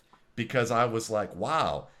myself because I was like,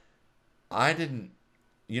 wow, I didn't,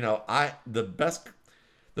 you know, the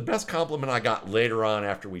best compliment I got later on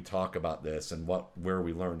after we talk about this and where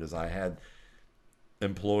we learned is I had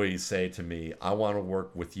employees say to me, I want to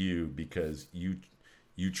work with you because you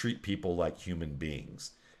treat people like human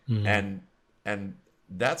beings. Mhm. And and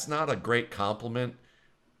that's not a great compliment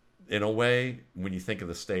in a way when you think of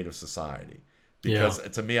the state of society. Yeah. Because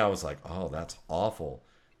to me I was like, "Oh, that's awful."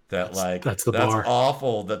 That like That's the that's bar.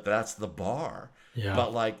 awful that that's the bar. Yeah.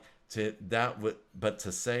 But like to that would but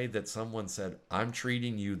to say that someone said, "I'm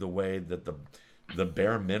treating you the way that the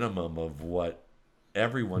bare minimum of what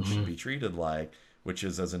everyone should Mhm. be treated like, which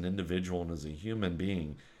is as an individual and as a human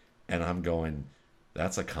being." And I'm going,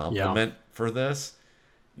 that's a Yeah. compliment for this,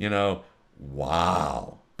 you know,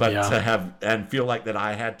 wow. But Yeah. to have and feel like that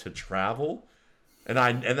I had to travel And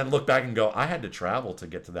then look back and go, I had to travel to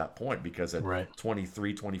get to that point, because at Right.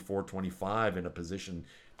 23, 24, 25, in a position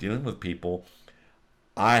dealing with people,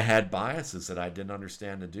 I had biases that I didn't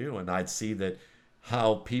understand to do. And I'd see that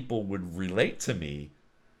how people would relate to me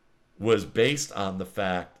was based on the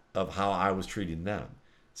fact of how I was treating them.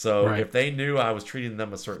 So Right. if they knew I was treating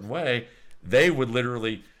them a certain way, they would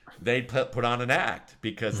literally they'd put on an act,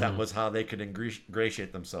 because that was how they could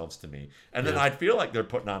ingratiate themselves to me. And then Yeah. I'd feel like they're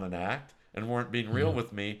putting on an act and weren't being real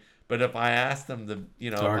with me. But if I asked them to,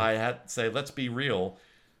 It's if hard. I had to say, let's be real,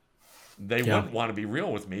 they Yeah. wouldn't want to be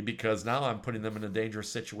real with me, because now I'm putting them in a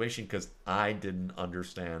dangerous situation because I didn't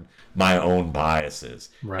understand my own biases.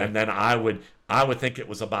 Right. And then I would think it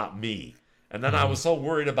was about me. And then I was so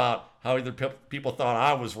worried about how either people thought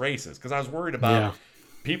I was racist, because I was worried about Yeah.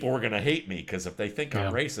 people were going to hate me, because if they think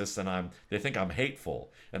I'm Yeah. racist, then they think I'm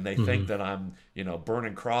hateful, and they think that I'm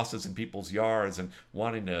burning crosses in people's yards and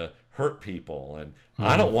wanting to hurt people, and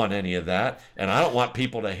I don't want any of that, and I don't want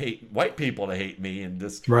white people to hate me and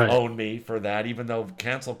just Right. own me for that, even though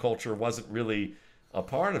cancel culture wasn't really a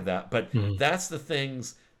part of that. But that's the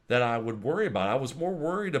things that I would worry about. I was more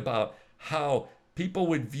worried about how people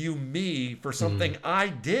would view me for something I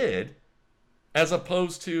did, as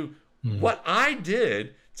opposed to what I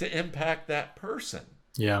did to impact that person.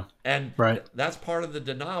 Yeah. And Right. that's part of the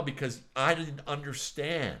denial, because I didn't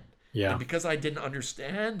understand. Yeah. And because I didn't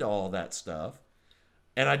understand all that stuff,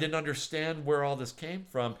 and I didn't understand where all this came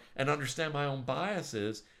from, and understand my own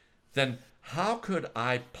biases, then how could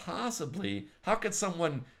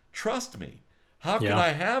someone trust me? How could Yeah. I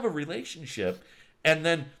have a relationship? And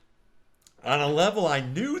then on a level, I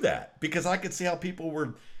knew that, because I could see how people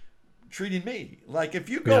were treating me. Like, if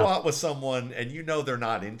you go Yeah. out with someone and they're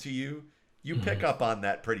not into you, you pick up on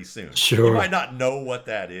that pretty soon. Sure. You might not know what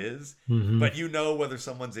that is, Mhm. but you know whether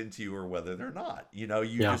someone's into you or whether they're not. You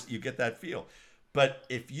Yeah. you get that feel. But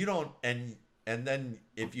if you don't, and then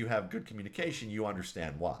if you have good communication, you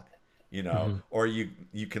understand why. Or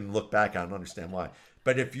you can look back on and understand why.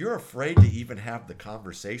 But if you're afraid to even have the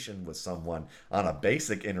conversation with someone on a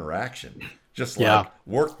basic interaction, just like Yeah.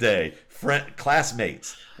 workday, friend,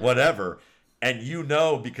 classmates, whatever, and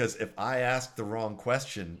because if I ask the wrong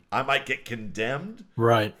question, I might get condemned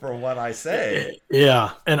Right. for what I say.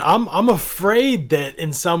 Yeah, and I'm afraid that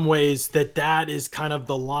in some ways that is kind of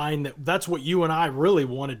the line that's what you and I really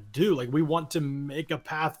want to do. Like, we want to make a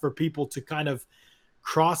path for people to kind of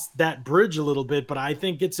cross that bridge a little bit, but I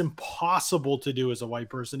think it's impossible to do as a white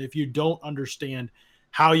person if you don't understand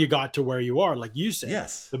how you got to where you are. Like you said,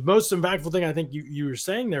 Yes. the most impactful thing I think you were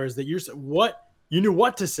saying there is that you knew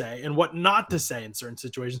what to say and what not to say in certain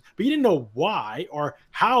situations, but you didn't know why or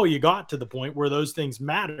how you got to the point where those things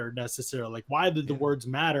mattered necessarily. Like, why did the words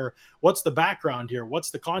matter? What's the background here? What's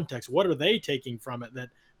the context? What are they taking from it that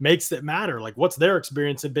makes it matter? Like, what's their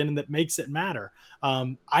experience have been that makes it matter?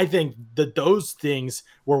 I think that those things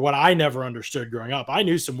were what I never understood growing up. I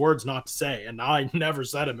knew some words not to say, and I never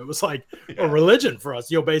said them. It was like a religion for us,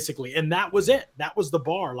 basically. And that was it. That was the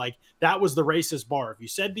bar. Like, that was the racist bar. If you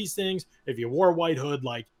said these things, if you wore a white hood,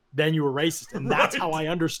 like, then you were racist. And that's how I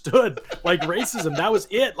understood like racism. That was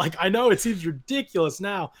it. Like, I know it seems ridiculous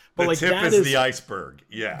now, but The like tip that is the iceberg.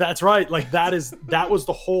 Yeah. That's right. Like, that was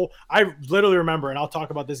the whole. I literally remember, and I'll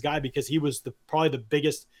talk about this guy because he was probably the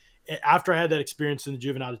biggest. After I had that experience in the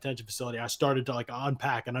juvenile detention facility, I started to like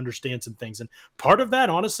unpack and understand some things. And part of that,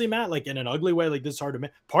 honestly, Matt, like in an ugly way, like this is hard to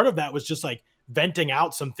admit, part of that was just like venting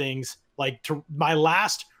out some things, like to my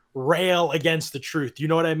last rail against the truth. You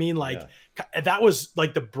know what I mean? Like, that was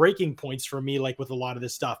like the breaking points for me, like with a lot of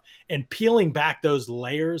this stuff, and peeling back those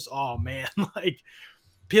layers. Oh man, like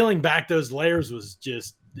peeling back those layers was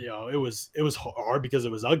just, it was hard because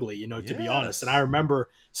it was ugly, to be honest. And I remember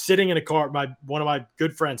sitting in a car, one of my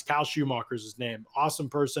good friends, Kyle Schumacher's his name, awesome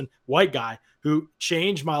person, white guy, who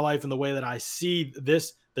changed my life in the way that I see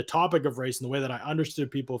the topic of race and the way that I understood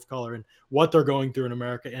people of color and what they're going through in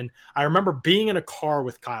America. And I remember being in a car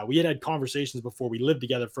with Kyle. We had conversations before. We lived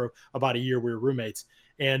together for about a year. We were roommates.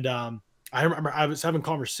 And I remember I was having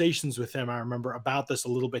conversations with him. I remember about this a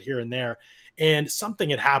little bit here and there, and something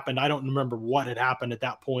had happened. I don't remember what had happened at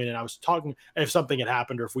that point. And I was talking if something had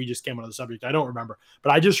happened or if we just came on the subject. I don't remember,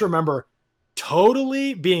 but I just remember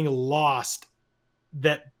totally being lost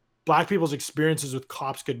that Black people's experiences with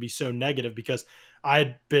cops could be so negative, because I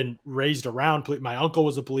had been raised around. My uncle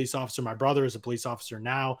was a police officer. My brother is a police officer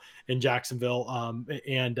now in Jacksonville.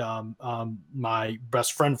 And my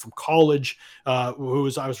best friend from college, I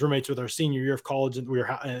was roommates with our senior year of college, and we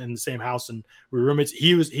were in the same house, and we were roommates.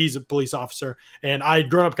 He's a police officer, and I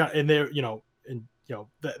had grown up and there,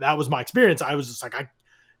 that was my experience. I was just like,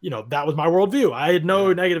 that was my worldview. I had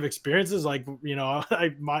no negative experiences. Like,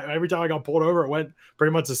 every time I got pulled over, it went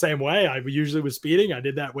pretty much the same way. I usually was speeding. I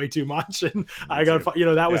did that way too much. And I got,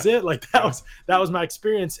 that was it. Like that was my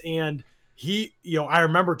experience. And I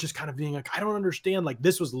remember just kind of being like, I don't understand. Like,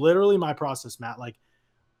 this was literally my process, Matt. Like,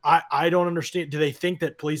 I don't understand. Do they think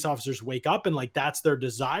that police officers wake up and like, that's their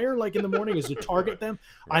desire? Like in the morning is to target them.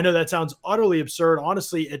 I know that sounds utterly absurd.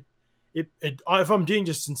 Honestly, if I'm being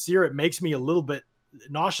just sincere, it makes me a little bit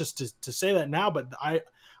nauseous to say that now, but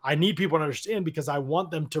I need people to understand, because I want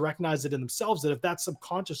them to recognize it in themselves, that if that's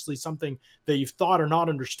subconsciously something that you've thought or not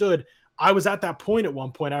understood. I was at that point at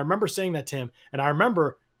one point. I remember saying that to him, and I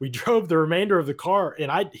remember we drove the remainder of the car,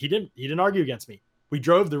 and he didn't argue against me. We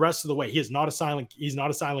drove the rest of the way. He's not a silent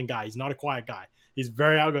guy. He's not a quiet guy. He's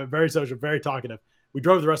very outgoing, very social, very talkative. We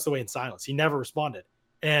drove the rest of the way in silence. He never responded.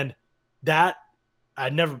 And that I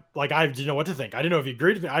didn't know what to think. I didn't know if he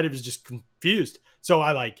agreed with me. I was just confused. So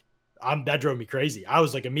that drove me crazy. I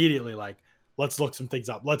was like, immediately like, let's look some things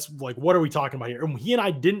up. Let's what are we talking about here? And he and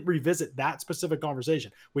I didn't revisit that specific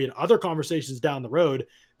conversation. We had other conversations down the road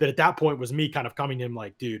that at that point was me kind of coming to him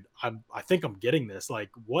like, dude, I think I'm getting this. Like,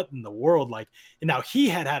 what in the world? Like, and now he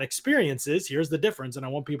had experiences. Here's the difference. And I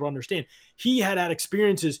want people to understand. He had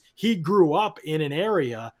experiences. He grew up in an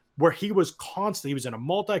area where he was in a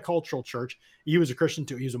multicultural church. He was a Christian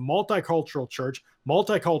too. He was a multicultural church,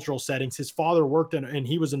 multicultural settings. His father worked in, and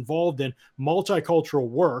he was involved in multicultural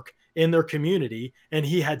work in their community. And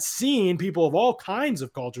he had seen people of all kinds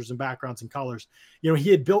of cultures and backgrounds and colors.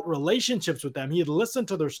 He had built relationships with them. He had listened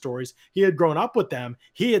to their stories. He had grown up with them.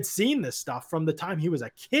 He had seen this stuff from the time he was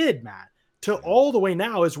a kid, Matt, till all the way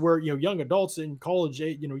now is where, young adults in college,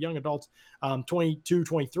 young adults, 22,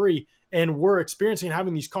 23, and we're experiencing and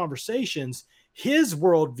having these conversations. His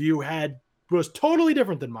worldview was totally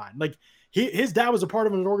different than mine. Like his dad was a part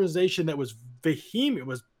of an organization that was vehement,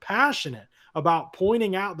 was passionate about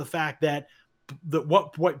pointing out the fact that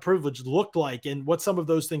what privilege looked like and what some of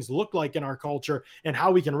those things look like in our culture, and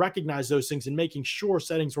how we can recognize those things, and making sure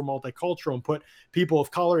settings were multicultural and put people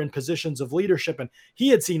of color in positions of leadership. And he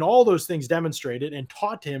had seen all those things demonstrated and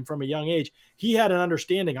taught to him from a young age. He had an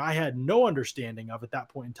understanding I had no understanding of at that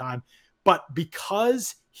point in time. But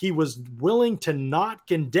because he was willing to not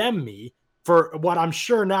condemn me for what I'm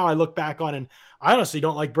sure now I look back on, and I honestly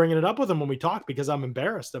don't like bringing it up with him when we talk, because I'm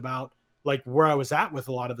embarrassed about like where I was at with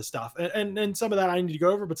a lot of the stuff. And some of that I need to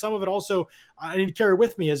go over, but some of it also I need to carry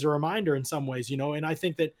with me as a reminder in some ways, and I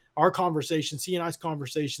think that our conversations, he and I's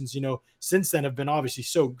conversations, since then have been obviously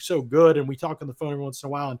so good. And we talk on the phone every once in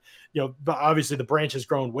a while, and, but obviously the branch has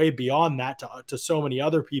grown way beyond that to so many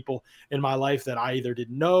other people in my life that I either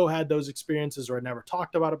didn't know had those experiences or had never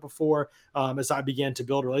talked about it before. As I began to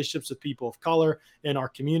build relationships with people of color in our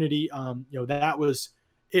community,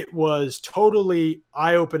 it was totally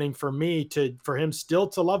eye-opening for me for him still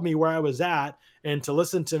to love me where I was at and to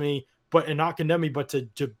listen to me, and not condemn me, but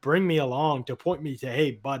to bring me along, to point me to,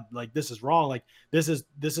 hey, bud, like this is wrong. Like this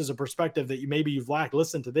is a perspective that you've lacked.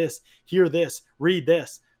 Listen to this, hear this, read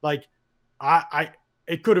this. Like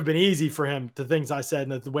it could have been easy for him, the things I said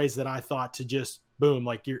and the ways that I thought, to just boom,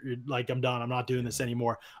 like you're like, I'm done. I'm not doing this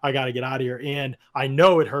anymore. I got to get out of here. And I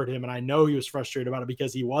know it hurt him, and I know he was frustrated about it,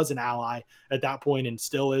 because he was an ally at that point and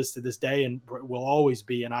still is to this day and will always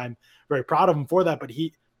be. And I'm very proud of him for that. But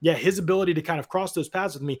his ability to kind of cross those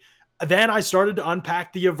paths with me. Then I started to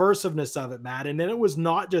unpack the aversiveness of it, Matt. And then it was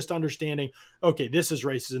not just understanding, okay, this is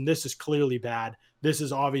racism. This is clearly bad. This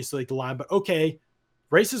is obviously the line, but okay,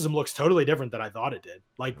 racism looks totally different than I thought it did.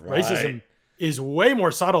 Like racism is way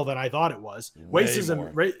more subtle than I thought it was. Way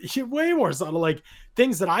more subtle, like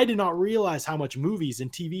things that I did not realize how much movies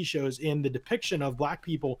and TV shows and the depiction of Black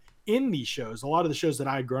people in these shows, a lot of the shows that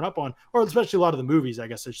I had grown up on, or especially a lot of the movies, I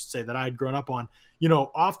guess I should say, that I had grown up on,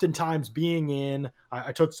 oftentimes being in,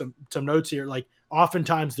 I took some notes here, like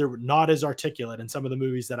oftentimes they were not as articulate in some of the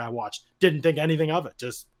movies that I watched. Didn't think anything of it.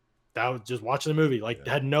 That was just watching the movie,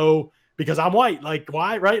 had no, because I'm white, like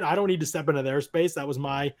why, right? I don't need to step into their space. That was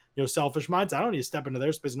my, selfish mindset. I don't need to step into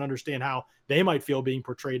their space and understand how they might feel being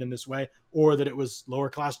portrayed in this way, or that it was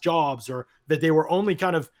lower class jobs, or that they were only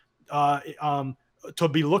kind of to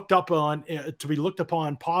be looked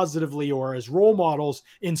upon positively or as role models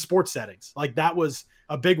in sports settings. Like that was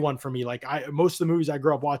a big one for me. Like most of the movies I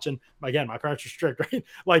grew up watching, again, my parents were strict, right?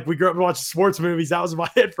 Like we grew up watching sports movies. That was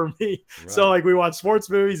my hit for me. Right. So like we watched sports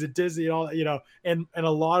movies at Disney and all that, and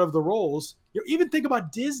a lot of the roles, even think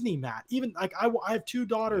about Disney, Matt, even like I have two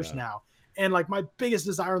daughters now, and like my biggest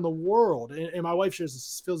desire in the world, and my wife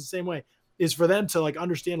feels the same way, is for them to like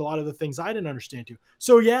understand a lot of the things I didn't understand too.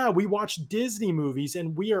 So yeah, we watch Disney movies,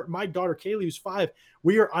 and my daughter Kaylee, who's 5,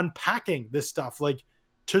 we are unpacking this stuff like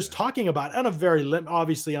just talking about it on a very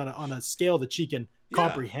obviously on a scale that she can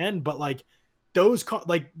comprehend, but like those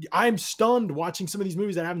like I'm stunned watching some of these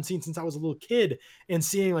movies that I haven't seen since I was a little kid and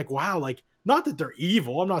seeing like, wow, like not that they're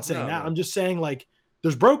evil. I'm not saying that. I'm just saying like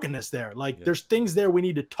there's brokenness there. Like there's things there we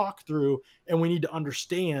need to talk through and we need to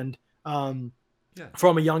understand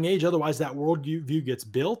from a young age. Otherwise that world view gets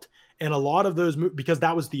built. And a lot of those, because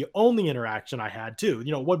that was the only interaction I had too.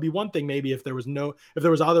 You know, it would be one thing maybe if there was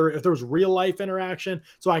real life interaction,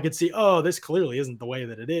 so I could see, oh, this clearly isn't the way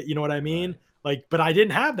that it is. You know what I mean? Right. Like, but I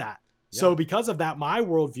didn't have that. Yeah. So because of that, my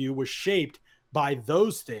worldview was shaped by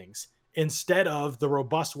those things instead of the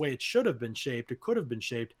robust way it should have been shaped. It could have been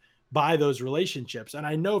shaped by those relationships. And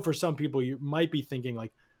I know for some people, you might be thinking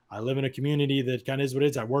like, I live in a community that kind of is what it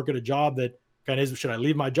is. I work at a job that kind of is, should I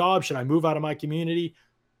leave my job? Should I move out of my community?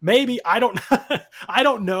 Maybe. I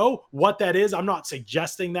don't know what that is. I'm not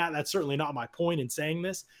suggesting that. That's certainly not my point in saying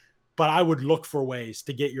this, but I would look for ways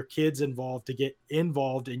to get your kids involved, to get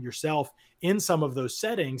involved in yourself in some of those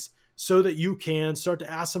settings so that you can start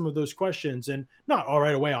to ask some of those questions. And not all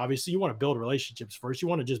right away, obviously you want to build relationships first. You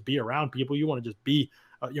want to just be around people. You want to just be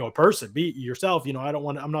a person, be yourself.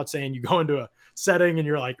 I'm not saying you go into a setting and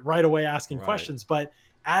you're like right away asking questions, but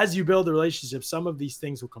as you build the relationship, some of these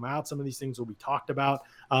things will come out. Some of these things will be talked about.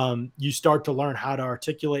 You start to learn how to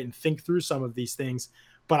articulate and think through some of these things.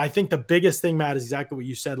 But I think the biggest thing, Matt, is exactly what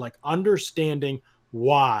you said, like understanding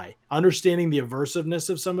why, understanding the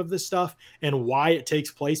aversiveness of some of this stuff and why it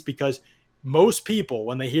takes place. Because most people,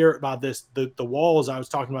 when they hear about this, the walls I was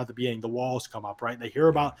talking about at the beginning, the walls come up, right? They hear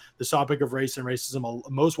about the topic of race and racism.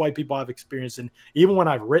 Most white people have experienced, and even when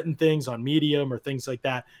I've written things on Medium or things like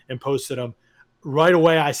that and posted them, right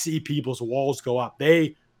away, I see people's walls go up.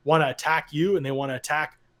 They want to attack you and they want to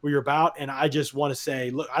attack what you're about. And I just want to say,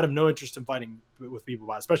 look, I have no interest in fighting with people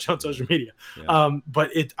about it, especially on social media. Yeah. But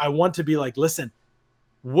I want to be like, listen,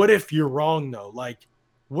 what if you're wrong though? Like,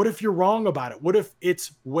 what if you're wrong about it? What if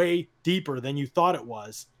it's way deeper than you thought it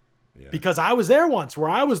was? Yeah. Because I was there once where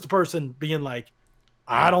I was the person being like,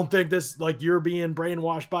 I don't think this, like you're being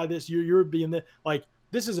brainwashed by this. You're being like,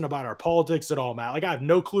 this isn't about our politics at all, Matt. Like, I have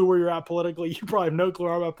no clue where you're at politically. You probably have no clue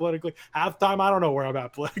where I'm at politically. Half the time, I don't know where I'm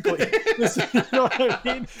at politically. You know what I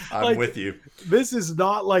mean? I'm with you. This is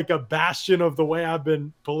not like a bastion of the way I've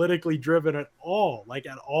been politically driven at all. Like,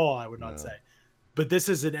 at all, I would not say. But this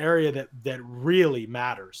is an area that really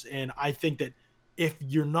matters. And I think that if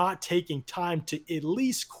you're not taking time to at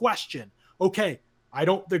least question, okay, I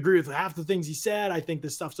don't agree with half the things he said. I think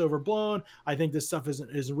this stuff's overblown. I think this stuff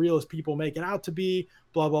isn't as real as people make it out to be,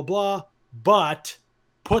 blah, blah, blah. But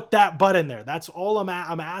put that but in there. That's all I'm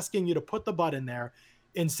asking you to put the but in there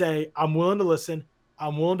and say, I'm willing to listen.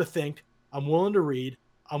 I'm willing to think. I'm willing to read.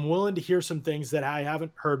 I'm willing to hear some things that I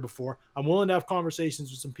haven't heard before. I'm willing to have conversations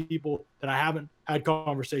with some people that I haven't had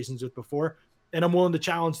conversations with before. And I'm willing to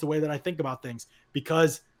challenge the way that I think about things,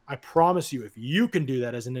 because I promise you, if you can do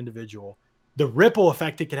that as an individual, the ripple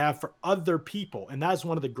effect it could have for other people. And that's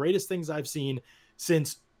one of the greatest things I've seen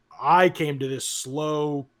since I came to this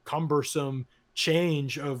slow, cumbersome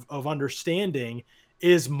change of understanding,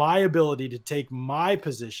 is my ability to take my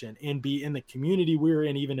position and be in the community we're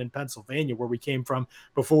in, even in Pennsylvania, where we came from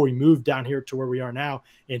before we moved down here to where we are now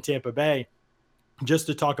in Tampa Bay. Just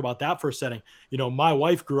to talk about that for a second, my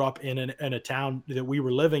wife grew up in a town that we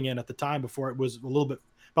were living in at the time before it was a little bit,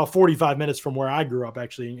 about 45 minutes from where I grew up,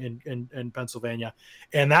 actually in Pennsylvania.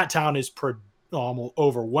 And that town is almost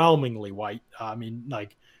overwhelmingly white. I mean,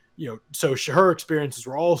 like, so her experiences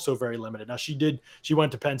were also very limited. Now she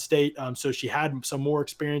went to Penn State. So she had some more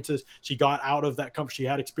experiences. She got out of that comfort. She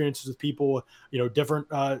had experiences with people, different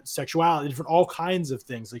sexuality, different, all kinds of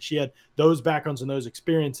things. Like, she had those backgrounds and those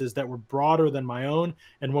experiences that were broader than my own.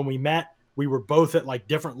 And when we met, we were both at like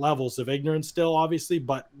different levels of ignorance still, obviously,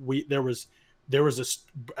 but there was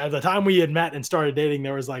at the time we had met and started dating,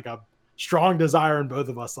 there was like a strong desire in both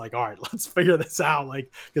of us, like, all right, let's figure this out, like,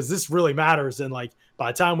 because this really matters. And like,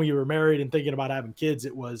 by the time we were married and thinking about having kids,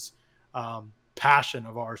 it was passion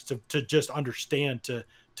of ours to just understand, to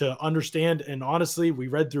understand. And honestly, we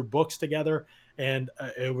read through books together, and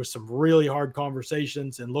it was some really hard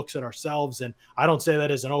conversations and looks at ourselves. And I don't say that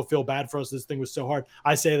as an, oh, feel bad for us, this thing was so hard.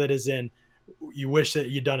 I say that as in, you wish that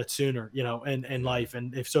you'd done it sooner, in life.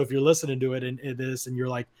 And if you're listening to it and this, and you're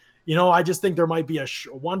like, I just think there might be a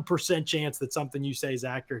 1% chance that something you say is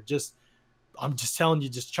accurate. I'm just telling you,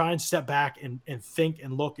 just try and step back and think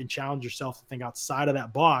and look and challenge yourself to think outside of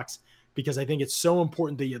that box, because I think it's so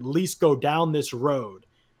important that you at least go down this road.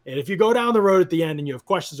 And if you go down the road at the end and you have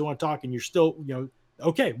questions and want to talk, and you're still,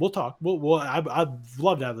 okay, we'll talk. I'd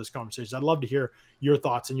love to have those conversations. I'd love to hear your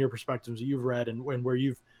thoughts and your perspectives that you've read and where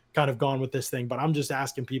you've kind of gone with this thing, but I'm just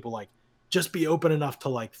asking people, like, just be open enough to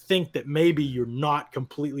like think that maybe you're not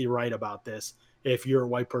completely right about this if you're a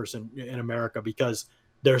white person in America, because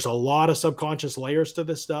there's a lot of subconscious layers to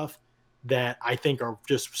this stuff that I think are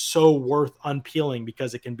just so worth unpeeling,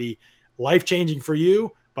 because it can be life changing for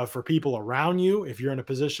you, but for people around you, if you're in a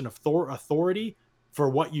position of authority, for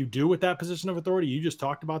what you do with that position of authority. You just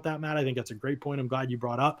talked about that, Matt. I think that's a great point. I'm glad you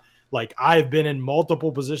brought up. Like, I've been in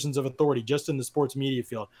multiple positions of authority just in the sports media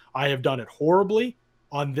field. I have done it horribly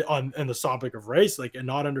on the topic of race, like, and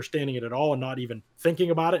not understanding it at all, and not even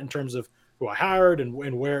thinking about it in terms of who I hired and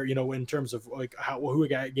where, in terms of like who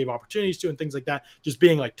I gave opportunities to and things like that, just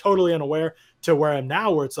being like totally unaware, to where I'm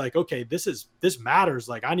now, where it's like, okay, this matters.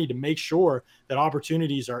 Like, I need to make sure that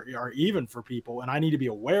opportunities are even for people. And I need to be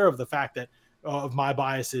aware of the fact that of my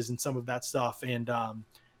biases and some of that stuff, and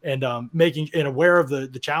making and aware of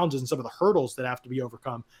the challenges and some of the hurdles that have to be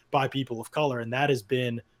overcome by people of color. And that has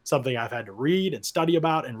been something I've had to read and study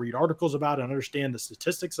about and read articles about and understand the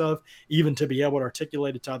statistics of, even to be able to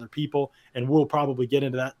articulate it to other people. And we'll probably get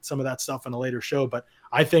into some of that stuff in a later show. But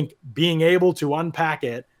I think being able to unpack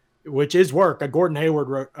it, which is work. Gordon Hayward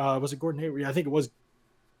wrote, was it Gordon Hayward? Yeah, I think it was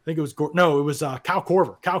Gordon. No, it was Cal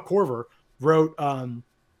Korver. Cal Korver wrote,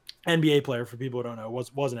 NBA player, for people who don't know,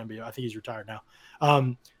 was an NBA. I think he's retired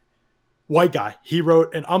now. White guy. He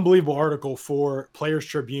wrote an unbelievable article for Players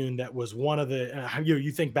Tribune that was one of the,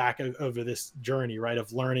 you think back over this journey, right,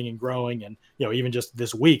 of learning and growing, and, even just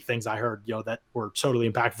this week, things I heard, that were totally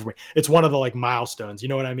impactful for me. It's one of the like milestones, you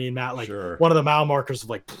know what I mean, Matt? Like, sure. One of the mile markers of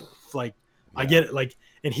like, yeah. I get it. Like,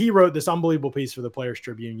 and he wrote this unbelievable piece for the Players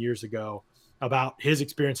Tribune years ago about his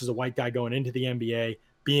experience as a white guy going into the NBA,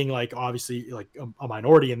 being like, obviously like a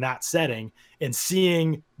minority in that setting, and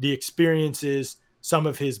seeing the experiences some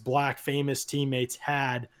of his black famous teammates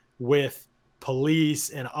had with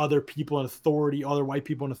police and other people in authority, other white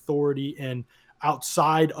people in authority, and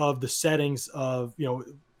outside of the settings of,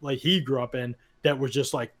 like he grew up in, that was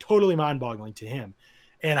just like totally mind-boggling to him.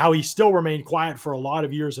 And how he still remained quiet for a lot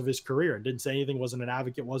of years of his career and didn't say anything, wasn't an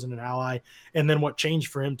advocate, wasn't an ally. And then what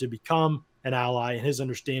changed for him to become an ally, and his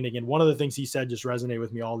understanding. And one of the things he said just resonated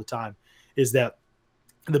with me all the time, is that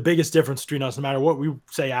the biggest difference between us, no matter what we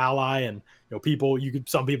say ally, and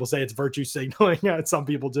some people say it's virtue signaling. Some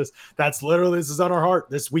people just, that's literally, this is on our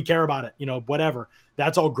heart. We care about it, whatever.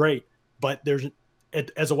 That's all great. But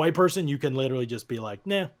as a white person, you can literally just be like,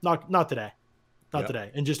 nah, not today. Not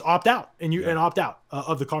today, and just opt out, and opt out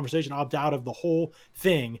of the conversation, opt out of the whole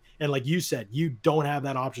thing. And like you said, you don't have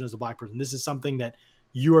that option as a black person. This is something that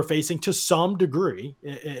you are facing to some degree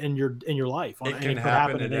in your life. It can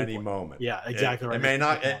happen at any moment. Yeah, exactly right. It may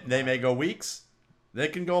not. They may go weeks. They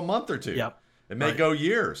can go a month or two. Yep. It may go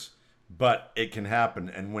years, but it can happen.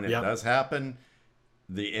 And when it does happen,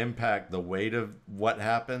 the impact, the weight of what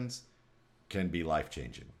happens, can be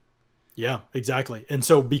life-changing. Yeah, exactly. And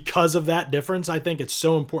so because of that difference, I think it's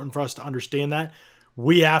so important for us to understand that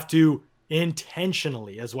we have to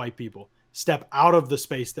intentionally, as white people, step out of the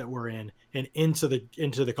space that we're in and into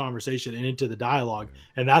the conversation and into the dialogue.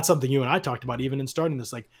 And that's something you and I talked about even in starting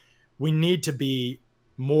this. Like, we need to be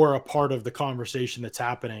more a part of the conversation that's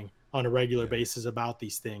happening on a regular basis about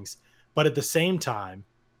these things. But at the same time,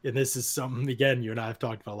 and this is something, again, you and I have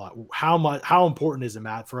talked about a lot, how important is it,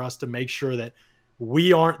 Matt, for us to make sure that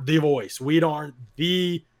we aren't the voice, we aren't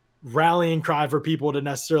the rallying cry for people to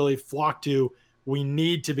necessarily flock to. We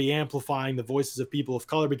need to be amplifying the voices of people of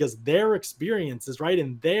color, because their experiences, right,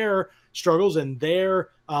 and their struggles and their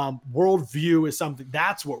worldview is something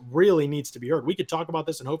that's what really needs to be heard. We could talk about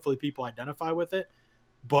this and hopefully people identify with it,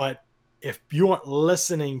 but if you aren't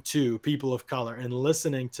listening to people of color and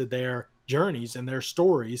listening to their journeys and their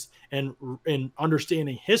stories and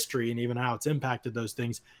understanding history and even how it's impacted those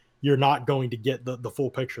things, you're not going to get the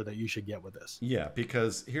full picture that you should get with this. Yeah,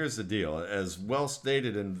 because here's the deal. As well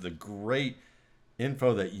stated in the great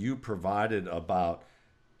info that you provided about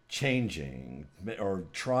changing or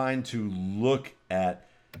trying to look at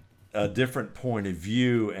a different point of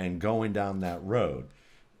view and going down that road,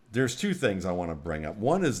 there's two things I want to bring up.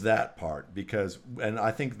 One is that part, and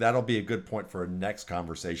I think that'll be a good point for a next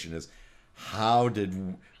conversation, is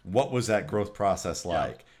what was that growth process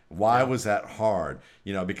like? Yeah. Why was that hard?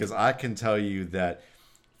 Because I can tell you that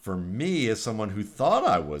for me, as someone who thought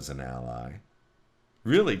I was an ally,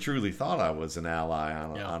 really truly thought I was an ally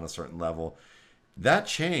on a certain level, that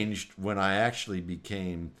changed when I actually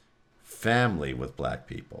became family with black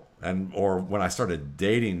people, or when I started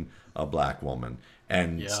dating a black woman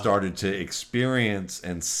and started to experience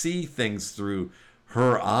and see things through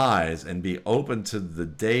her eyes and be open to the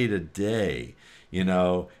day-to-day,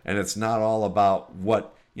 and it's not all about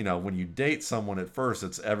what when you date someone at first,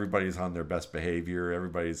 it's everybody's on their best behavior,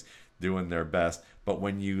 everybody's doing their best. But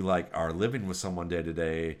when you like are living with someone day to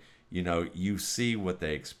day, you see what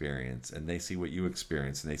they experience and they see what you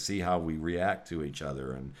experience and they see how we react to each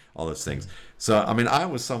other and all those things. So, I mean, I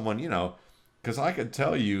was someone, because I could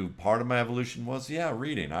tell you part of my evolution was,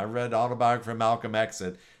 reading. I read Autobiography of Malcolm X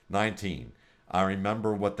at 19. I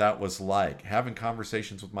remember what that was like, having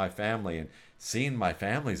conversations with my family and seeing my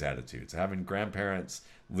family's attitudes, having grandparents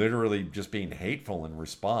literally just being hateful in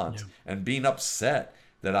response and being upset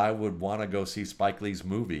that I would want to go see Spike Lee's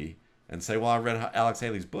movie and say, well, I read Alex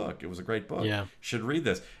Haley's book. It was a great book. Yeah. Should read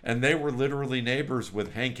this. And they were literally neighbors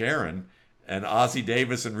with Hank Aaron and Ozzie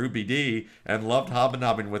Davis and Ruby Dee and loved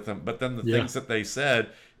hobnobbing with them. But then the things that they said,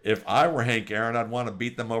 if I were Hank Aaron, I'd want to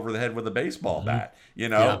beat them over the head with a baseball bat,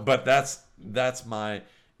 But that's my,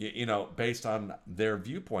 based on their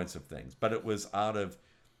viewpoints of things. But it was out of,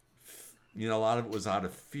 a lot of it was out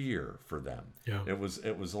of fear for them. Yeah. It was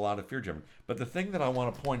a lot of fear driven. But the thing that I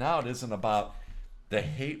want to point out isn't about the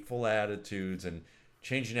hateful attitudes and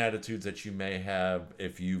changing attitudes that you may have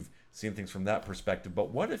if you've seen things from that perspective.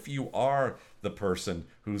 But what if you are the person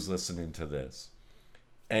who's listening to this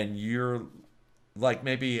and you're like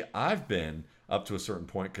maybe I've been up to a certain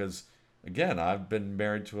point, because again, I've been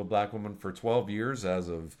married to a black woman for 12 years as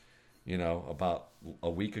of, about a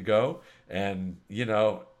week ago. And,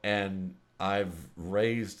 and I've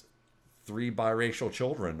raised 3 biracial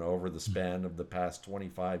children over the span of the past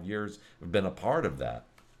 25 years. I've been a part of that.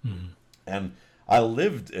 Mm-hmm. And I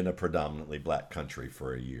lived in a predominantly black country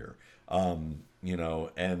for a year, and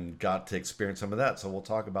got to experience some of that. So we'll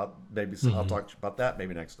talk about I'll talk about that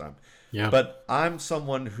maybe next time. Yeah. But I'm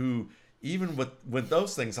someone who, even with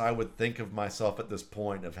those things, I would think of myself at this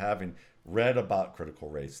point of having read about critical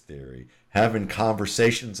race theory, having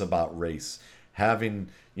conversations about race, having,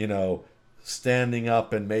 standing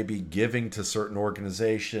up and maybe giving to certain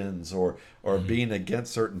organizations or being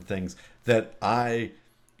against certain things, that I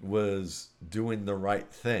was doing the right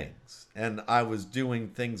things. And I was doing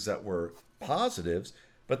things that were positives,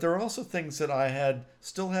 but there are also things that I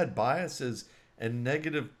still had biases and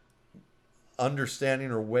negative understanding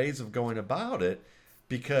or ways of going about it,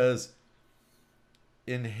 because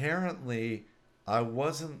inherently I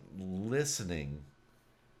wasn't listening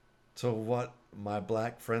to what my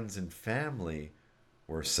black friends and family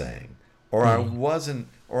were saying, or I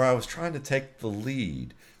was trying to take the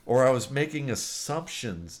lead, or I was making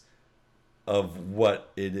assumptions of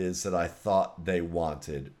what it is that I thought they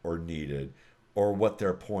wanted or needed, or what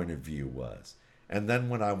their point of view was. And then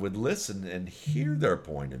when I would listen and hear their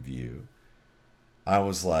point of view, I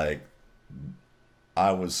was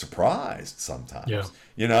surprised sometimes,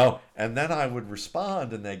 and then I would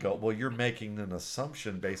respond and they go, well, you're making an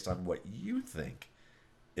assumption based on what you think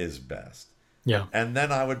is best. Yeah. And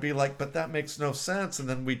then I would be like, but that makes no sense. And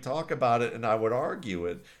then we'd talk about it and I would argue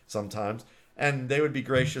it sometimes. And they would be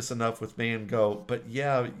gracious enough with me and go, but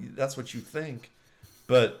yeah, that's what you think.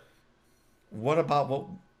 But what about what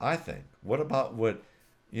I think? What about what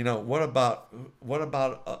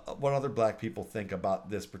other black people think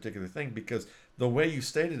about this particular thing? Because the way you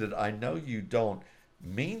stated it, I know you don't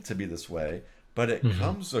mean to be this way, but it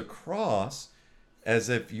comes across as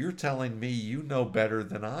if you're telling me you know better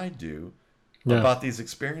than I do about these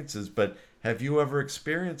experiences. But have you ever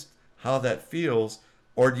experienced how that feels,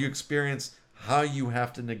 or do you experience how you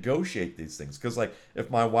have to negotiate these things? Because like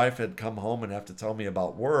if my wife had come home and have to tell me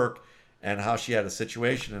about work and how she had a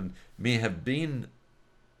situation, and me have been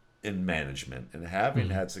in management and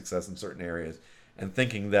having had success in certain areas, and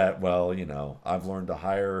thinking that, well, I've learned to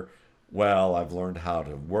hire well, I've learned how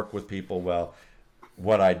to work with people well.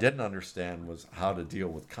 What I didn't understand was how to deal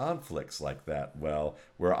with conflicts like that well,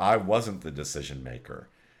 where I wasn't the decision maker,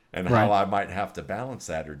 and how I might have to balance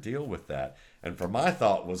that or deal with that. And for my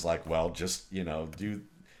thought was like, well, just,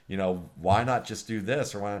 why not just do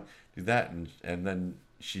this, or why not do that? And then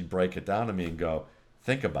she'd break it down to me and go,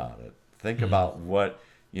 think about it. Think about what,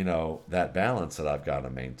 that balance that I've got to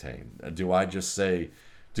maintain. Do I just say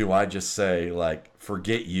like,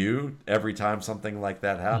 forget you every time something like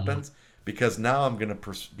that happens? Because now I'm going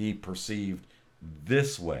to be perceived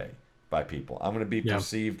this way by people. I'm going to be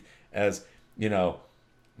perceived as,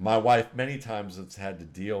 my wife many times has had to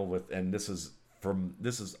deal with, and this is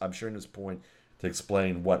I'm sharing this point to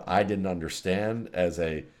explain what I didn't understand as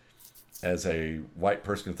a white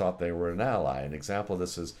person who thought they were an ally. An example of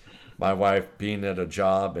this is my wife being at a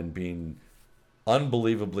job and being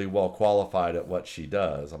unbelievably well qualified at what she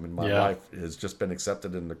does. I mean, my wife has just been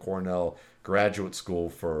accepted in the Cornell Graduate School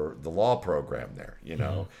for the law program there,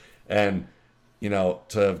 and, to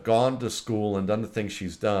have gone to school and done the things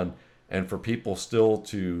she's done, and for people still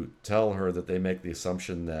to tell her that they make the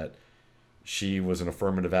assumption that she was an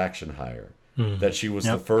affirmative action hire, that she was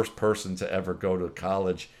the Yep. first person to ever go to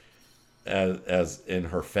college as in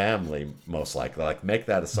her family, most likely. Like, make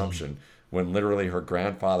that assumption when literally her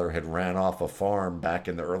grandfather had ran off a farm back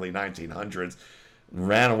in the early 1900s,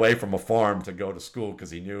 ran away from a farm to go to school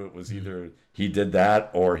because he knew it was either he did that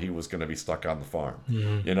or he was going to be stuck on the farm,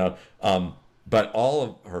 you know. But all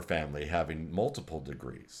of her family having multiple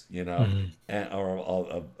degrees, you know, and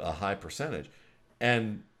or a high percentage,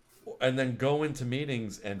 and then go into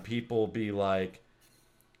meetings and people be like,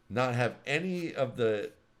 not have any of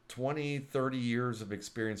the 20, 30 years of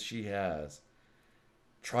experience she has,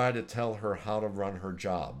 try to tell her how to run her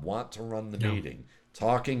job, want to run the meeting,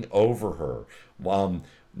 talking over her,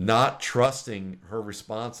 not trusting her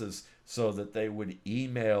responses so that they would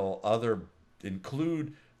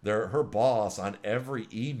include her boss on every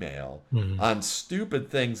email on stupid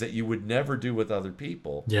things that you would never do with other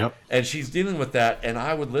people. Yep. And she's dealing with that, and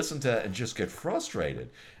I would listen to that and just get frustrated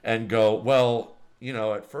and go, well, you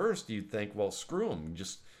know, at first you'd think, well, screw them,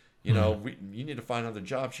 just, you know, you need to find another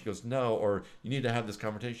job. She goes, no, or you need to have this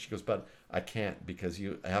conversation. She goes, but I can't, because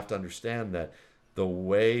you have to understand that the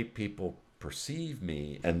way people perceive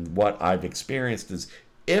me and what I've experienced is,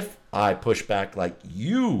 if I push back like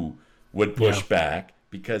you would push back,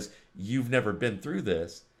 because you've never been through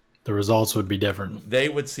this, the results would be different. they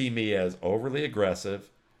would see me as overly aggressive,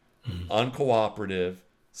 uncooperative,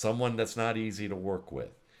 someone that's not easy to work with.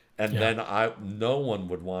 And then no one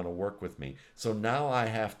would want to work with me. So now I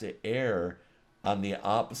have to err on the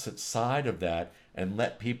opposite side of that and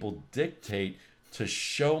let people dictate to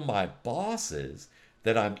show my bosses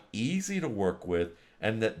that I'm easy to work with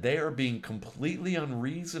and that they are being completely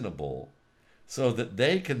unreasonable, so that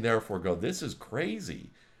they can therefore go, this is crazy,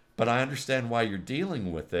 but I understand why you're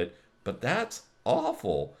dealing with it, but that's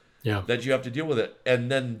awful that you have to deal with it. And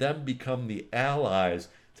then them become the allies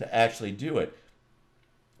to actually do it.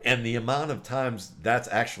 And the amount of times that's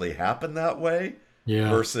actually happened that way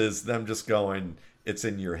versus them just going, it's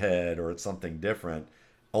in your head or it's something different,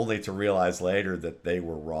 only to realize later that they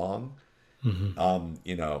were wrong.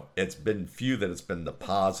 You know, it's been few that it's been the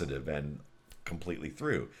positive and completely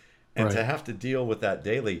through. And to have to deal with that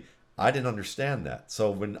daily, I didn't understand that. So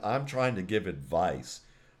when I'm trying to give advice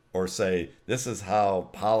or say, this is how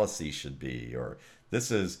policy should be, or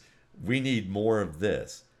we need more of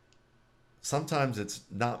this, sometimes it's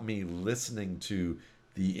not me listening to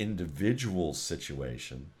the individual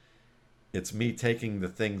situation. It's me taking the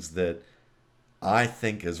things that I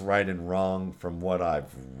think is right and wrong from what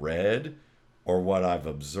I've read or what I've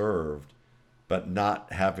observed, but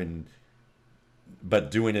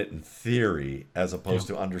doing it in theory as opposed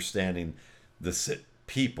to understanding the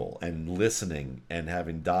people and listening and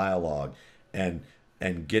having dialogue and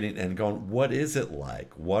getting and going, what is it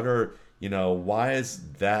like? What are, you know, why is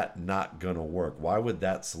that not going to work? Why would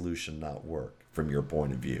that solution not work from your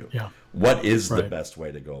point of view? What is the best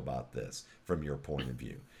way to go about this from your point of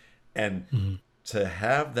view? And to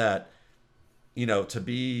have that, you know, to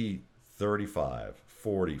be 35,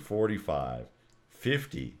 40, 45,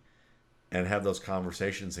 50, and have those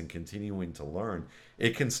conversations and continuing to learn,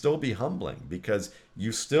 it can still be humbling, because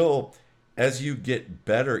you still, as you get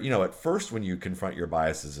better, you know, at first when you confront your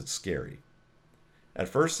biases, it's scary. At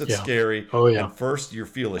first it's scary. And first you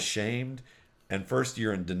feel ashamed. And first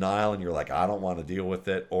you're in denial and you're like, I don't want to deal with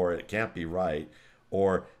it, or it can't be right.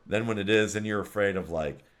 Or then when it is, and you're afraid of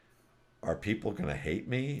like, are people going to hate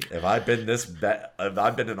me? Have I been have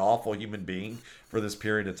I been an awful human being for this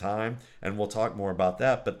period of time? And we'll talk more about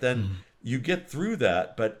that. But then you get through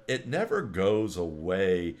that, but it never goes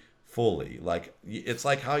away fully. Like, it's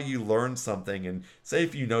like how you learn something, and say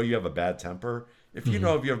if you know you have a bad temper, if you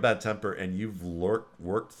know if you have a bad temper and you've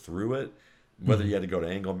worked through it, whether you had to go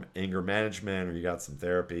to anger management, or you got some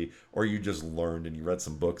therapy, or you just learned and you read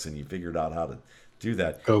some books and you figured out how to do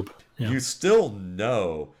that, you still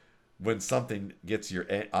know when something gets your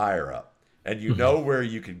ire up, and you know where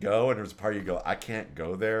you can go, and there's a part of you go, I can't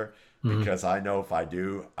go there, because I know if I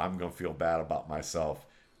do, I'm going to feel bad about myself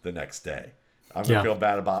the next day. I'm going to feel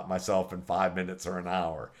bad about myself in 5 minutes or an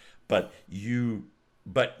hour. But you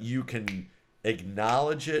can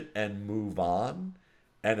acknowledge it and move on,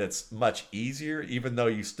 and it's much easier, even though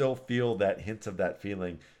you still feel that hint of that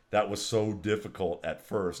feeling that was so difficult at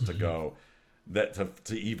first to go, that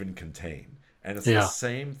to even contain. And it's the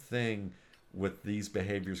same thing with these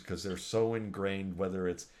behaviors, because they're so ingrained, whether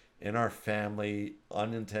it's in our family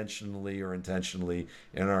unintentionally or intentionally,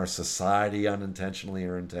 in our society unintentionally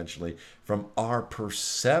or intentionally, from our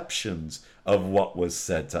perceptions of what was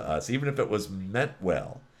said to us, even if it was meant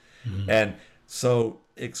well. And so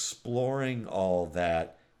exploring all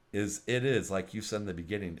that is like you said in the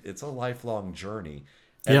beginning, it's a lifelong journey.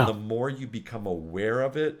 And Yeah. the more you become aware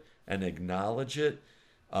of it and acknowledge it,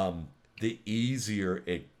 the easier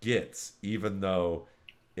it gets, even though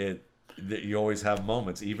it that you always have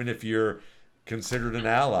moments, even if you're considered an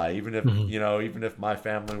ally, even if Hmm. even if my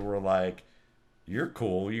family were like, you're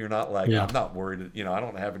cool, you're not like, Yeah. I'm not worried, I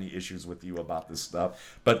don't have any issues with you about this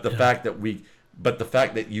stuff. But the Yeah. fact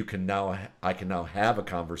that you can now, I can now have a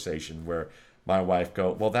conversation where my wife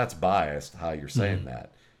go, well, that's biased how you're saying Hmm.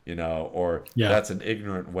 that, or Yeah. that's an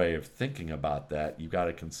ignorant way of thinking about that. You got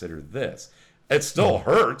to consider this. It still Hmm.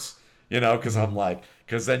 hurts, because I'm Hmm. like,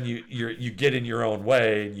 because then you get in your own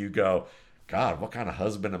way and you go, God, what kind of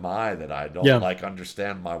husband am I that I don't Yeah. like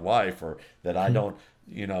understand my wife, or that I Mhm.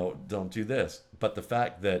 don't do this. But the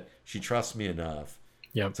fact that she trusts me enough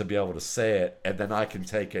Yep. to be able to say it, and then I can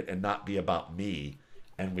take it and not be about me,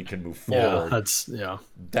 and we can move Yeah. forward. That's yeah.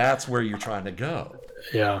 That's where you're trying to go.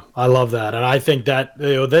 Yeah, I love that, and I think that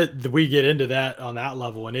that we get into that on that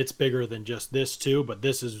level, and it's bigger than just this too. But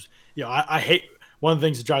this is, I hate one of the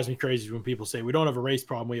things that drives me crazy is when people say we don't have a race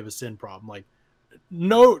problem, we have a sin problem. Like,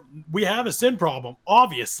 no, we have a sin problem.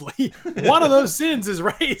 Obviously, one of those sins is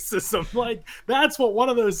racism. Like, that's what one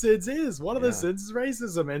of those sins is. One of those Yeah. sins is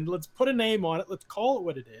racism, and let's put a name on it. Let's call it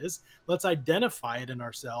what it is. Let's identify it in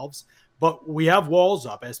ourselves. But we have walls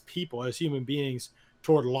up as people, as human beings,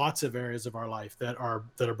 toward lots of areas of our life that are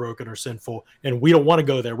broken or sinful, and we don't want to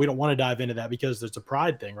go there. We don't want to dive into that because it's a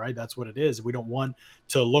pride thing, right? That's what it is. We don't want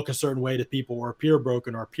to look a certain way to people or appear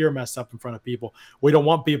broken or appear messed up in front of people. We don't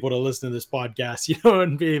want people to listen to this podcast,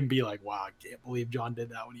 and be like, wow, I can't believe John did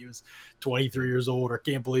that when he was 23 years old, or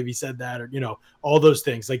can't believe he said that, or all those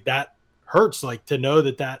things. Like, that hurts, like, to know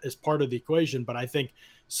that that is part of the equation. But I think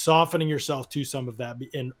softening yourself to some of that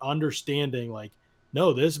and understanding, like,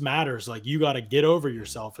 no, this matters. Like, you got to get over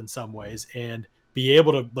yourself in some ways and be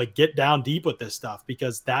able to, like, get down deep with this stuff,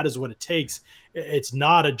 because that is what it takes. It's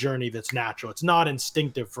not a journey that's natural. It's not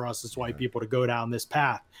instinctive for us as white Yeah. people to go down this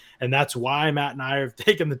path. And that's why Matt and I have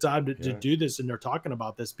taken the time to Yeah. do this, and they're talking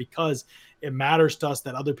about this, because it matters to us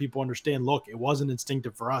that other people understand, look, it wasn't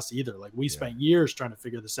instinctive for us either. Like, we Yeah. spent years trying to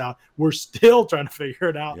figure this out. We're still trying to figure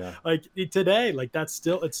it out. Yeah. Like, today, like, it's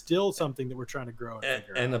still something that we're trying to grow and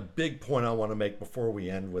figure And out. a big point I want to make before we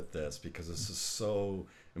end with this, because this is so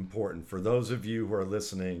important for those of you who are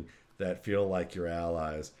listening that feel like you're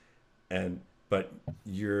allies, but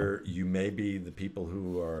you may be the people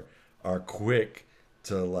who are quick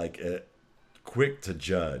to quick to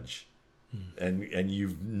judge, and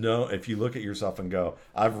if you look at yourself and go,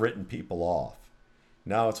 I've written people off.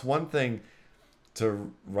 Now, it's one thing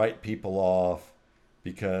to write people off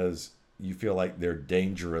because you feel like they're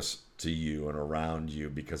dangerous to you and around you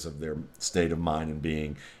because of their state of mind and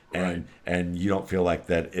being, and you don't feel like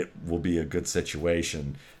that it will be a good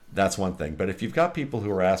situation. That's one thing. But if you've got people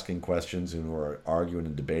who are asking questions and who are arguing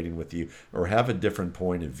and debating with you, or have a different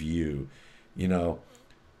point of view, you know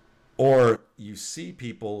or you see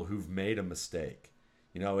people who've made a mistake.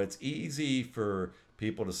 It's easy for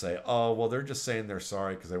people to say, oh, well, they're just saying they're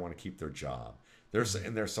sorry because they want to keep their job. They're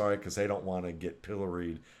saying they're sorry because they don't want to get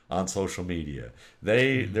pilloried on social media.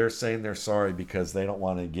 They're saying they're sorry because they don't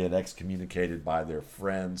want to get excommunicated by their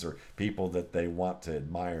friends or people that they want to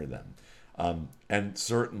admire them. And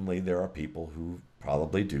certainly there are people who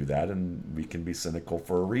probably do that, and we can be cynical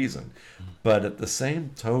for a reason. But at the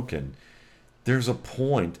same token, there's a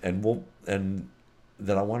point, and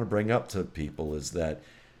that I want to bring up to people, is that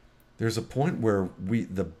there's a point where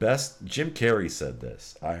the best, Jim Carrey said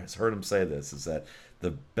this, I heard him say this, is that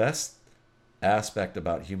the best aspect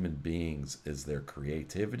about human beings is their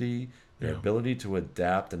creativity, their Yeah. ability to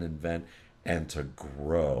adapt and invent, and to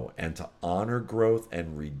grow, and to honor growth,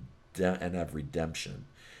 and have redemption.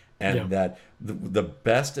 Yeah. And that the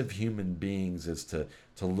best of human beings is to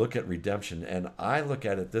look at redemption. And I look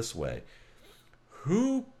at it this way: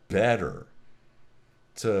 who better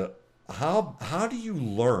to how do you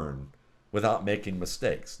learn without making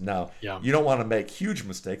mistakes? Now, Yeah. you don't want to make huge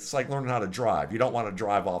mistakes. It's like learning how to drive. You don't want to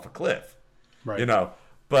drive off a cliff, Right.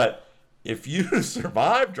 But if you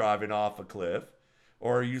survive driving off a cliff,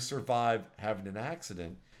 or you survive having an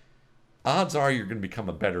accident, odds are you're going to become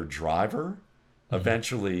a better driver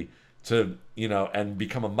eventually, and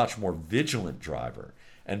become a much more vigilant driver,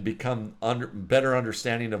 and become better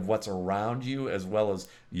understanding of what's around you as well as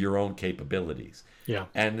your own capabilities. Yeah.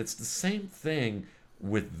 And it's the same thing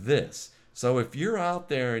with this. So if you're out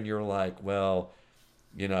there and you're like, well,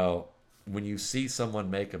 when you see someone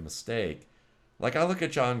make a mistake, like I look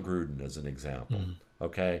at John Gruden as an example,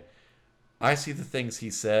 okay? I see the things he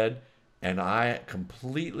said, and I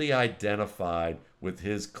completely identified with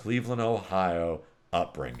his Cleveland, Ohio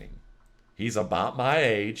upbringing. He's about my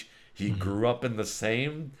age. He grew up in the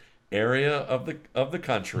same area of the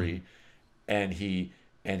country, and he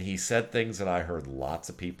said things that I heard lots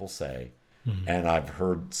of people say, and I've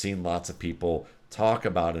seen lots of people talk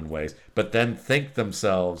about in ways, but then think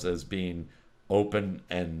themselves as being open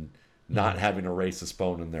and not having a racist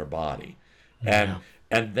bone in their body. And Yeah.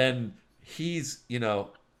 and then he's,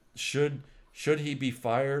 should he be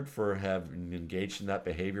fired for having engaged in that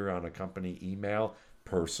behavior on a company email?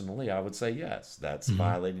 Personally, I would say yes. That's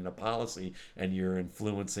violating a policy, and you're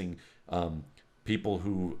influencing people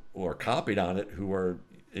who are copied on it, who are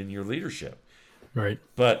in your leadership. Right.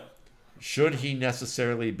 But should he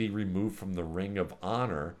necessarily be removed from the Ring of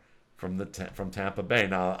Honor from Tampa Bay?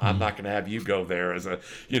 Now, I'm not going to have you go there as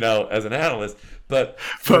as an analyst, but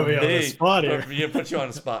for Put me on the spot here. put you on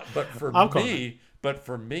the spot. But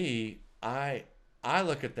for me, I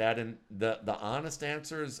look at that, and the honest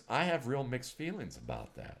answer is I have real mixed feelings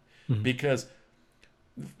about that, because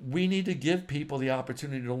we need to give people the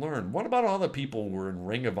opportunity to learn. What about all the people who were in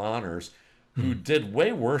Ring of Honors who did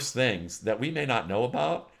way worse things that we may not know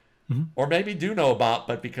about, or maybe do know about,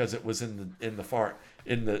 but because it was in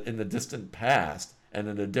the distant past and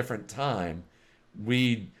in a different time,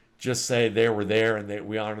 we just say they were there, and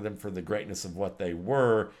we honor them for the greatness of what they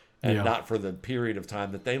were, and not for the period of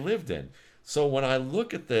time that they lived in. So when I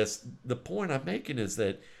look at this, the point I'm making is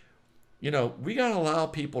that, we got to allow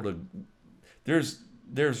people to, there's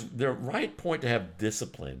the right point to have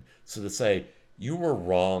discipline. So to say, you were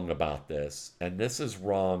wrong about this, and this is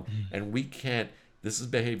wrong, and this is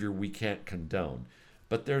behavior we can't condone.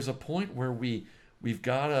 But there's a point where we've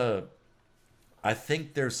got to, I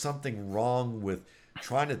think there's something wrong with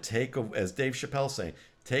trying to take, as Dave Chappelle's saying,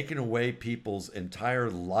 taking away people's entire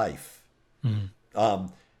life,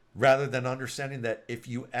 rather than understanding that if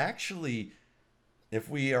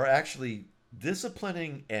we are actually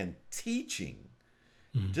disciplining and teaching,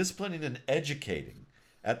 disciplining and educating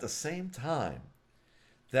at the same time,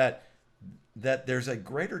 that there's a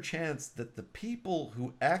greater chance that the people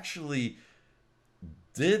who actually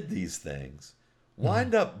did these things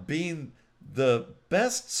wind up being the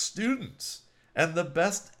best students and the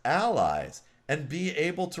best allies, and be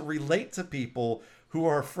able to relate to people who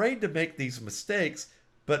are afraid to make these mistakes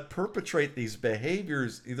but perpetrate these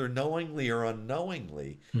behaviors either knowingly or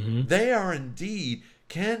unknowingly. They are indeed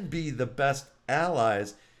can be the best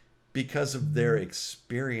allies because of their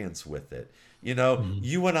experience with it.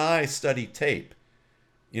 You and I study tape.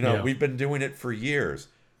 We've been doing it for years.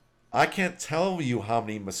 I can't tell you how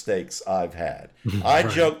many mistakes I've had. I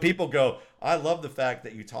joke, people go, I love the fact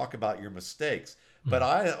that you talk about your mistakes, but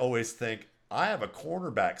I always think I have a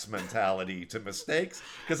cornerback's mentality to mistakes,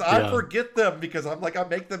 because I forget them, because I'm like, I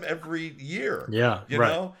make them every year. You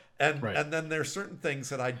know? And then there's certain things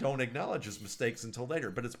that I don't acknowledge as mistakes until later,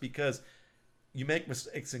 but it's because you make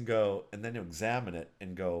mistakes and then you examine it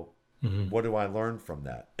and go, what do I learn from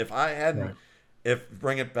that? If I hadn't,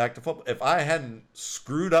 bring it back to football, if I hadn't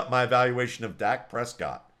screwed up my evaluation of Dak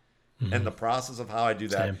Prescott and the process of how I do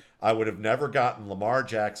that, I would have never gotten Lamar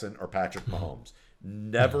Jackson or Patrick Mahomes.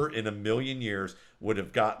 Never in a million years would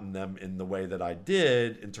have gotten them in the way that I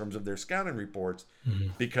did in terms of their scouting reports,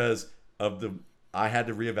 because of I had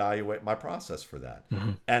to reevaluate my process for that.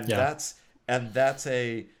 And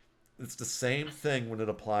it's the same thing when it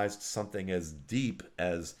applies to something as deep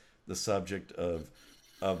as the subject of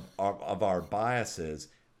our biases,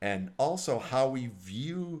 and also how we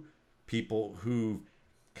view people who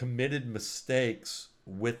committed mistakes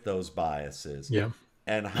with those biases,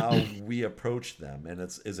 and how we approach them. And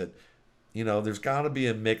there's got to be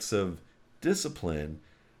a mix of discipline,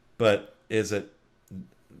 but when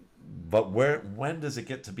does it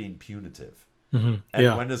get to being punitive? And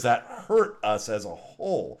when does that hurt us as a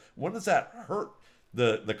whole? When does that hurt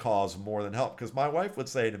the cause more than help? Because my wife would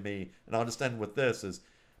say to me, and I'll just end with this, is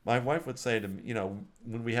my wife would say to me,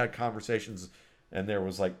 when we had conversations and there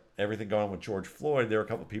was like everything going on with George Floyd, there were a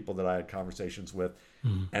couple of people that I had conversations with,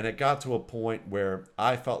 and it got to a point where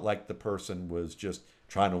I felt like the person was just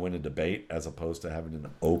trying to win a debate as opposed to having an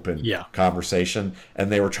open conversation,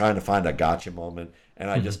 and they were trying to find a gotcha moment, and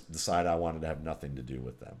I just decided I wanted to have nothing to do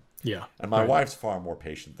with them. And my wife's far more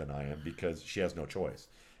patient than I am, because she has no choice.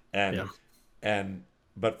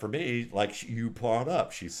 But for me, like you brought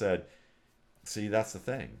up, she said, see, that's the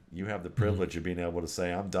thing. You have the privilege of being able to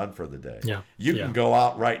say, I'm done for the day. You can go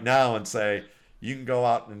out right now and say, you can go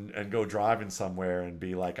out and go driving somewhere and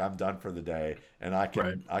be like, I'm done for the day, and I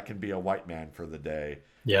can be a white man for the day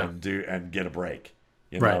and get a break.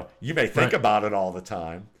 You may think about it all the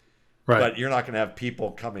time, Right. but you're not going to have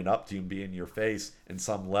people coming up to you and be in your face in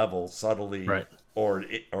some level subtly Right. or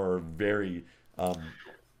very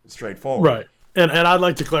straightforward. Right. And I'd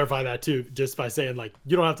like to clarify that too, just by saying like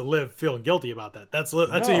you don't have to live feeling guilty about that. That's who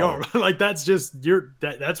you are. No, Like that's just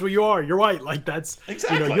that's what you are. You're white. Like that's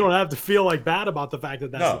exactly. you don't have to feel like bad about the fact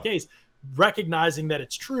that that's No. the case. Recognizing that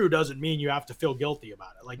it's true doesn't mean you have to feel guilty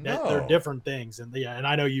about it. Like that, they're No. different things. And and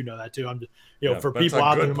I know you know that too. I'm just for But it's people a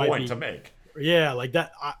out there good who might point be to make. like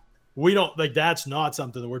that. We don't like that's not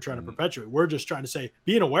something that we're trying to perpetuate. We're just trying to say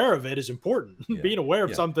being aware of it is important. Yeah. Being aware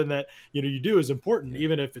of Yeah. something that you do is important,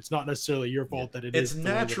 even if it's not necessarily your fault that It's the way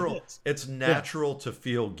that natural. it is. It's natural to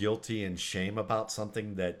feel guilty and shame about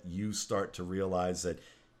something that you start to realize that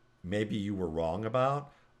maybe you were wrong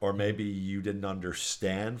about, or maybe you didn't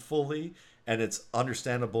understand fully, and it's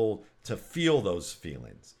understandable to feel those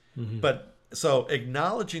feelings. But so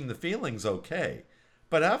acknowledging the feelings, okay.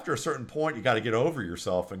 But after a certain point, you got to get over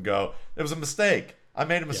yourself and go, it was a mistake. I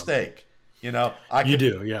made a mistake.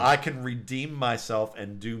 I can redeem myself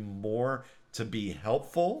and do more to be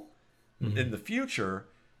helpful in the future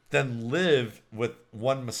than live with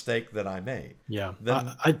one mistake that I made. Yeah.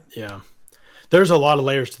 Then, There's a lot of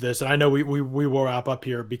layers to this, and I know we will wrap up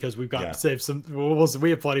here because we've got Yeah. to save some. We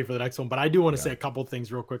have plenty for the next one, but I do want to say a couple of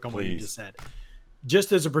things real quick on what you Please. just said.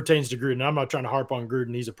 Just as it pertains to Gruden, I'm not trying to harp on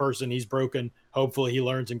Gruden. He's a person. He's broken. Hopefully, he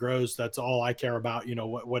learns and grows. That's all I care about.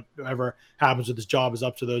 Whatever happens with his job is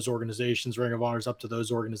up to those organizations. Ring of Honor is up to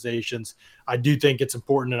those organizations. I do think it's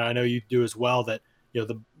important, and I know you do as well, that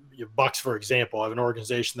the Bucks, for example, have an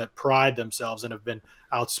organization that pride themselves and have been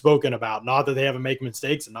outspoken about, not that they haven't made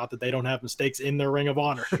mistakes and not that they don't have mistakes in their Ring of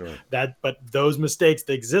Honor. Sure. But those mistakes,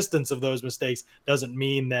 the existence of those mistakes, doesn't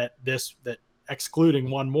mean that excluding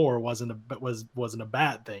one more wasn't a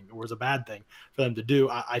bad thing. It was a bad thing for them to do.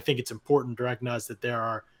 I think it's important to recognize that there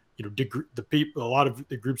are a lot of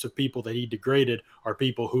the groups of people that he degraded are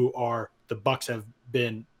people who the Bucks have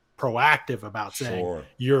been proactive about saying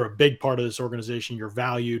you're a big part of this organization, you're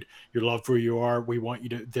valued, you're loved for who you are, we want you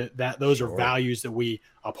to those are values that we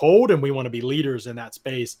uphold, and we want to be leaders in that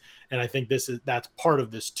space. And I think that's part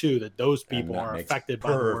of this too, that those people are affected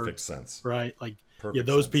by the words, sense. Right? Like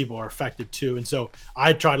those people are affected too. And so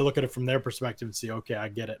I try to look at it from their perspective and see, okay, I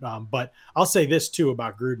get it. But I'll say this too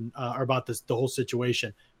about Gruden, or about the whole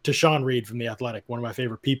situation. To Sean Reed from The Athletic, one of my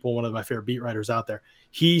favorite people, one of my favorite beat writers out there,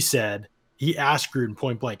 he asked Gruden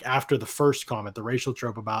point blank after the first comment, the racial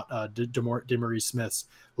trope about DeMaurice Smith's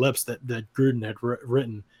lips that Gruden had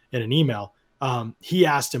written in an email. He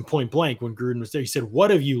asked him point blank when Gruden was there. He said,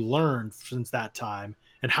 "What have you learned since that time?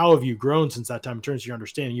 And how have you grown since that time in terms of your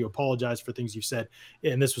understanding? You apologize for things you said."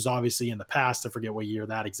 And this was obviously in the past. I forget what year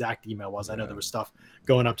that exact email was. I know there was stuff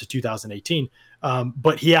going up to 2018.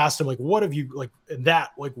 But he asked him, like, what have you,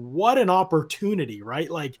 what an opportunity, right?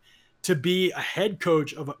 Like, to be a head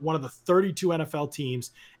coach of one of the 32 NFL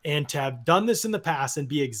teams and to have done this in the past and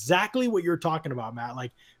be exactly what you're talking about, Matt,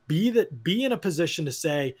 like be in a position to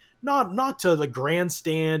say, not to the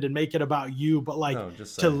grandstand and make it about you, but like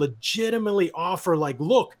to legitimately offer, like,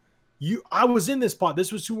 look, I was in this spot.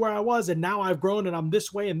 This was where I was. And now I've grown and I'm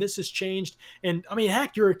this way and this has changed. And I mean,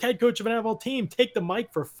 heck, you're a head coach of an NFL team. Take the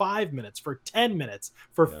mic for 5 minutes, for 10 minutes,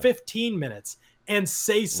 for 15 minutes. And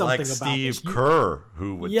say something like about Steve Kerr,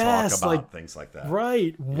 who would talk about things like that.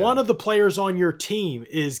 Right. Yeah. One of the players on your team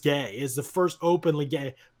is gay, is the first openly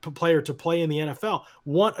gay player to play in the NFL.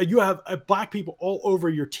 You have black people all over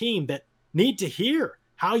your team that need to hear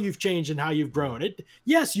how you've changed and how you've grown.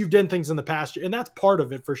 Yes, you've done things in the past, and that's part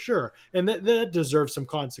of it for sure. And that deserves some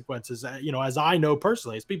consequences. As I know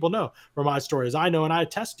personally, as people know from my story, as I know and I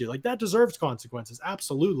attest to, like, that deserves consequences.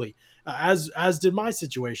 Absolutely. As did my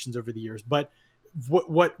situations over the years. But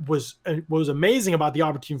what was amazing about the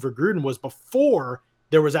opportunity for Gruden was before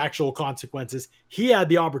there was actual consequences, he had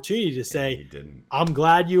the opportunity to say, "I'm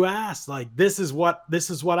glad you asked. Like, this is what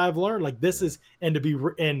I've learned. Like, this is,"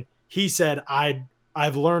 and he said,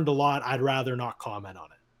 I've learned a lot. I'd rather not comment on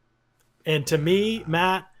it. And to me,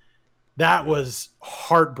 Matt, that was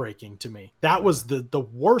heartbreaking to me. That was the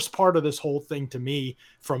worst part of this whole thing to me,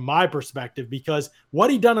 from my perspective, because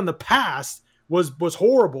what he'd done in the past was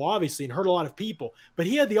horrible, obviously, and hurt a lot of people. But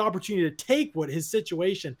he had the opportunity to take his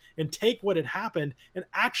situation and take what had happened and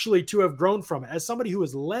actually to have grown from it. As somebody who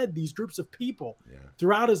has led these groups of people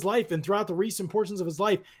throughout his life and throughout the recent portions of his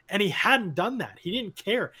life, and he hadn't done that. He didn't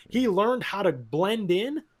care. He learned how to blend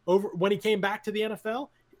in over when he came back to the NFL.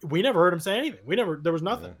 We never heard him say anything. There was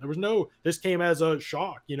nothing. There was this came as a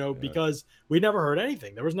shock, because we never heard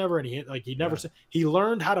anything. There was never any, like, he never said. He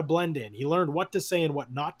learned how to blend in. He learned what to say and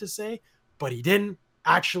what not to say, but he didn't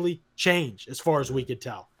actually change as far as we could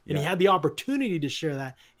tell. and he Yeah. had the opportunity to share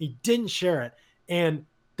that. He didn't share it. And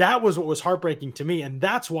that was what was heartbreaking to me. And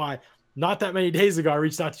that's why not that many days ago, I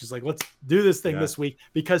reached out to you, like, let's do this thing Yeah. this week,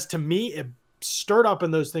 because to me, it stirred up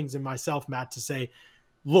in those things in myself, Matt, to say,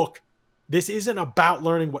 look, this isn't about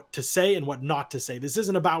learning what to say and what not to say. This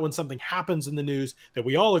isn't about when something happens in the news that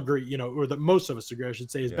we all agree, or that most of us agree, I should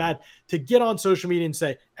say, is bad, to get on social media and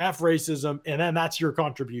say F racism, and then that's your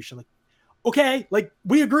contribution. Like, okay, like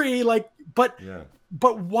we agree, like, but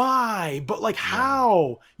why? But like,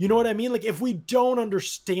 how? You know what I mean? Like, if we don't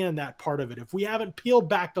understand that part of it, if we haven't peeled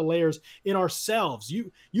back the layers in ourselves,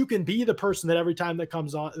 you can be the person that every time that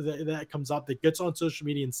comes on that comes up, that gets on social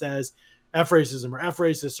media and says F racism or F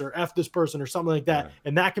racist or F this person or something like that.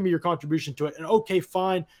 And that can be your contribution to it. And okay,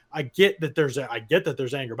 fine. I get that there's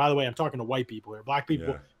anger. By the way, I'm talking to white people here. Black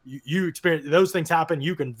people, you experience those things happen.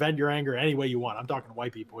 You can vent your anger any way you want. I'm talking to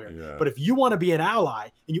white people here. But if you want to be an ally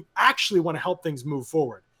and you actually want to help things move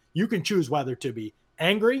forward, you can choose whether to be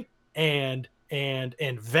angry and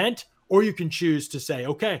vent, or you can choose to say,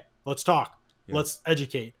 okay, let's talk. Let's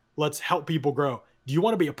educate. Let's help people grow. Do you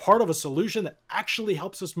want to be a part of a solution that actually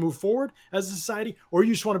helps us move forward as a society, or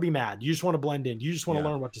you just want to be mad? You just want to blend in. You just want to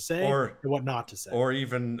learn what to say or what not to say.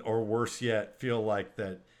 Or worse yet, feel like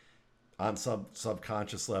that on some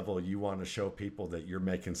subconscious level, you want to show people that you're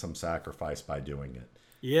making some sacrifice by doing it.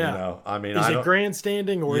 Yeah. I mean, is it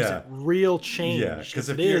grandstanding or is it real change? Yeah. Because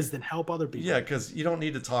if it is, then help other people. Yeah. Because you don't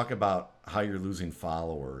need to talk about how you're losing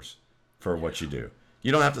followers for what you do.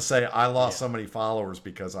 You don't have to say, I lost so many followers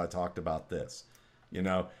because I talked about this.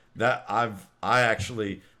 That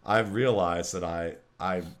I've realized that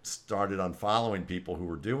I started unfollowing people who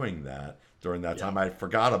were doing that during that time. I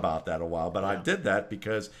forgot about that a while, but I did that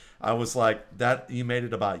because I was like, that you made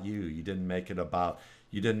it about you. You didn't make it about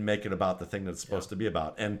the thing that it's supposed to be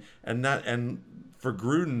about. And for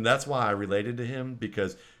Gruden, that's why I related to him,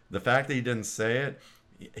 because the fact that he didn't say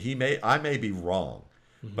it, I may be wrong,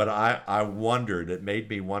 but it made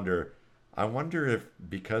me wonder. I wonder if,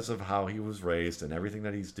 because of how he was raised and everything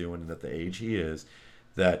that he's doing and at the age he is,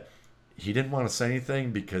 that he didn't want to say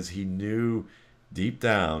anything because he knew deep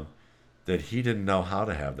down that he didn't know how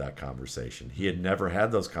to have that conversation. He had never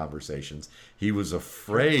had those conversations. He was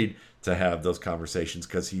afraid to have those conversations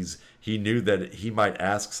because he knew that he might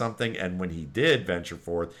ask something, and when he did venture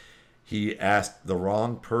forth, he asked the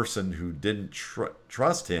wrong person who didn't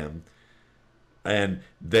trust him, and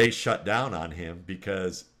they shut down on him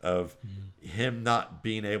because of him not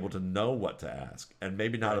being able to know what to ask, and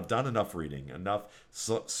maybe not have done enough reading, enough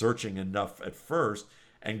searching enough at first,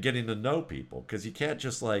 and getting to know people. Because you can't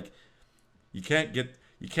just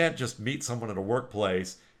meet someone at a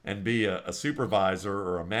workplace and be a supervisor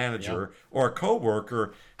or a manager or a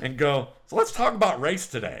coworker and go, so let's talk about race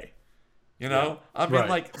today. I mean,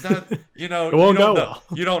 like that. You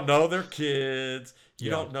don't know their kids. You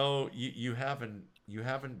don't know. You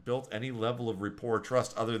haven't built any level of rapport or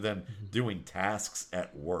trust other than doing tasks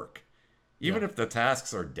at work. Even if the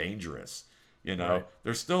tasks are dangerous,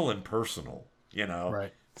 they're still impersonal,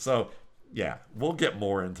 Right. So, we'll get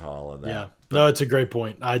more into all of that. Yeah. No, it's a great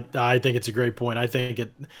point. I think it's a great point. I think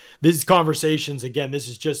these conversations, again, this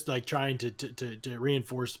is just like trying to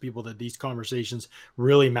reinforce to people that these conversations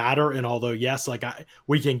really matter. And although, yes, like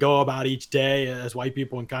we can go about each day as white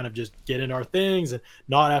people and kind of just get in our things and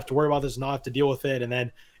not have to worry about this, not have to deal with it. And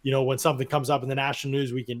then, when something comes up in the national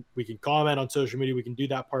news, we can comment on social media. We can do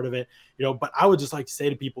that part of it, but I would just like to say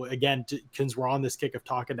to people again, because we're on this kick of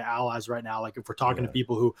talking to allies right now. Like if we're talking to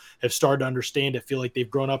people who have started to understand it, feel like they've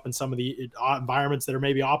grown up in some of the environments that are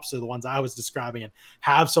maybe opposite of the ones I was describing, and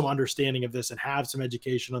have some understanding of this and have some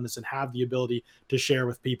education on this and have the ability to share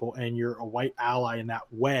with people, and you're a white ally in that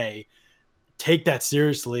way, take that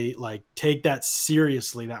seriously.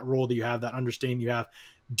 That role that you have, that understanding you have.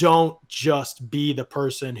 Don't just be the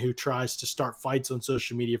person who tries to start fights on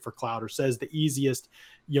social media for clout or says the easiest,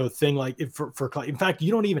 thing like for clout. In fact,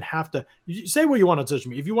 you don't even have to say what you want on social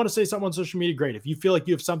media. If you want to say something on social media, great. If you feel like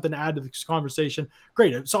you have something to add to this conversation,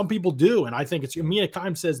 great. Some people do. And I think Mina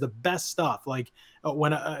Kimes says the best stuff. Like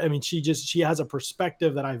she has a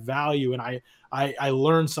perspective that I value, and I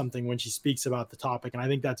learn something when she speaks about the topic. And I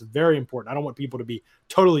think that's very important. I don't want people to be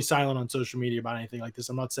totally silent on social media about anything like this.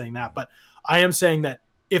 I'm not saying that, but I am saying that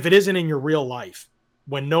if it isn't in your real life,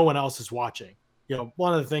 when no one else is watching,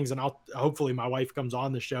 one of the things, and hopefully my wife comes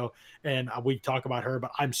on the show and we talk about her,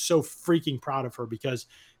 but I'm so freaking proud of her because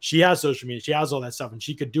she has social media. She has all that stuff, and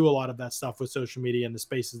she could do a lot of that stuff with social media and the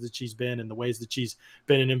spaces that she's been and the ways that she's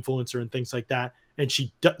been an influencer and things like that. And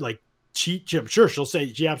I'm sure she'll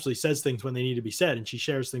say, she absolutely says things when they need to be said, and she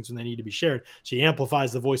shares things when they need to be shared. She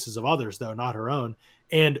amplifies the voices of others, though, not her own.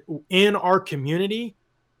 And in our community,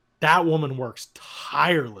 That woman works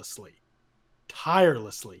tirelessly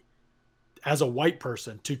as a white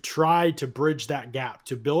person to try to bridge that gap,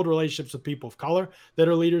 to build relationships with people of color that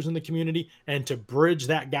are leaders in the community, and to bridge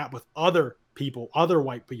that gap with other people, other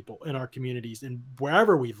white people in our communities and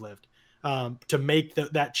wherever we've lived, to make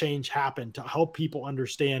that change happen, to help people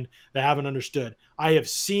understand that haven't understood. I have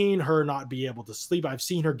seen her not be able to sleep. I've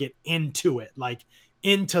seen her get into it, like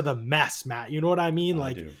into the mess, Matt. You know what I mean? I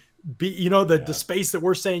Like, do. the space that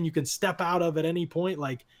we're saying you can step out of at any point,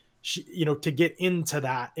 like, to get into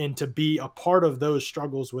that and to be a part of those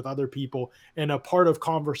struggles with other people and a part of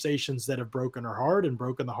conversations that have broken her heart and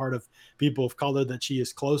broken the heart of people of color that she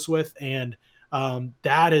is close with. And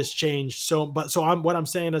that has changed. What I'm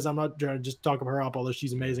saying is, I'm not trying to just talk about her up, although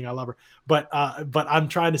she's amazing. I love her. But I'm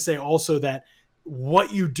trying to say also that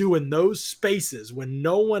what you do in those spaces when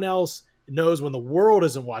no one else knows, when the world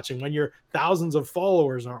isn't watching, when your thousands of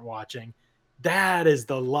followers aren't watching, that is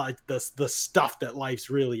the stuff that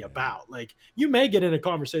life's really about. Like, you may get in a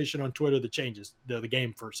conversation on Twitter that changes the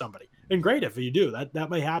game for somebody, and great if you do. That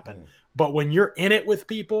may happen. But when you're in it with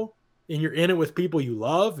people, and you're in it with people you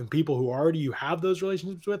love and people who already you have those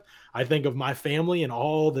relationships with, I think of my family and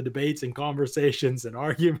all the debates and conversations and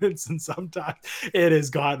arguments, and sometimes it has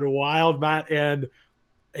gotten wild, Matt. And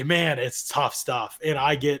man, it's tough stuff. And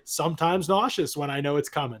I get sometimes nauseous when I know it's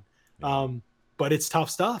coming. But it's tough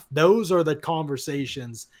stuff. Those are the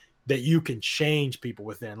conversations that you can change people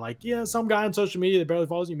within. Like, yeah, some guy on social media that barely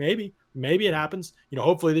follows you, maybe it happens.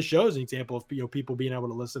 Hopefully this show is an example of people being able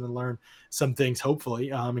to listen and learn some things, hopefully,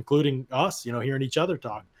 including us, hearing each other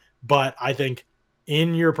talk. But I think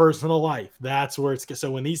in your personal life, that's where it's so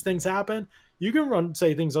when these things happen, you can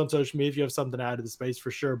say things on social media if you have something to add to the space, for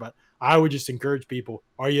sure. But I would just encourage people,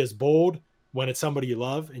 are you as bold when it's somebody you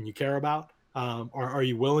love and you care about? Or are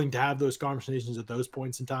you willing to have those conversations at those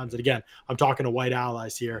points in times? And again, I'm talking to white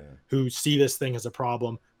allies here who see this thing as a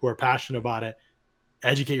problem, who are passionate about it.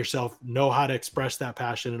 Educate yourself, know how to express that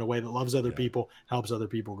passion in a way that loves other people, helps other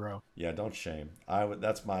people grow. Yeah, don't shame.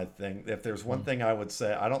 That's my thing. If there's one thing I would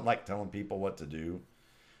say, I don't like telling people what to do,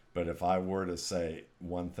 but if I were to say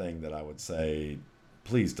one thing that I would say,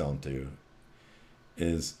 please don't do,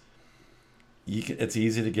 is it's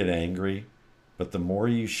easy to get angry, but the more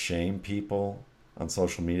you shame people on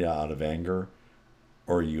social media out of anger,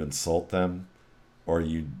 or you insult them, or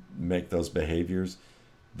you make those behaviors,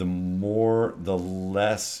 the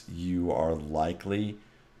less you are likely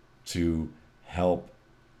to help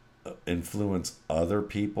influence other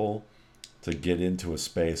people to get into a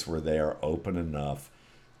space where they are open enough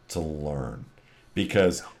to learn.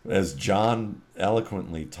 Because as John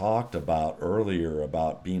eloquently talked about earlier,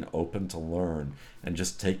 about being open to learn and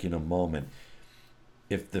just taking a moment,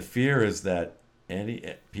 if the fear is that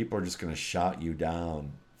people are just going to shout you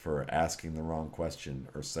down for asking the wrong question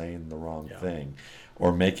or saying the wrong thing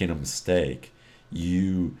or making a mistake,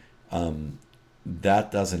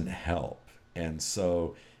 that doesn't help. And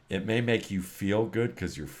so it may make you feel good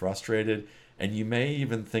because you're frustrated, and you may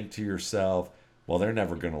even think to yourself, well, they're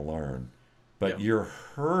never going to learn. But you're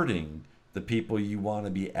hurting the people you want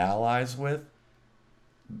to be allies with,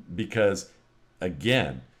 because,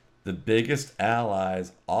 again, the biggest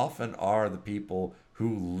allies often are the people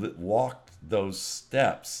who walked those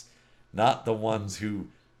steps, not the ones who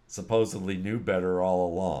supposedly knew better all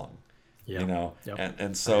along.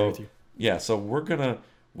 And so so we're gonna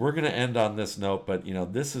end on this note. But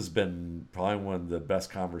this has been probably one of the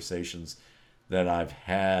best conversations that I've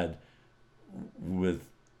had with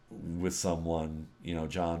someone,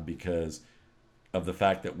 John, because of the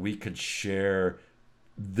fact that we could share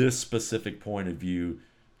this specific point of view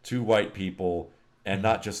to white people, and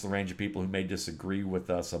not just the range of people who may disagree with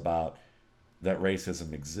us about that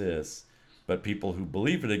racism exists, but people who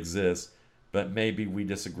believe it exists, but maybe we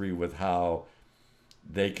disagree with how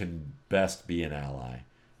they can best be an ally.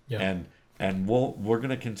 And we're going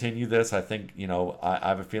to continue this. I think, I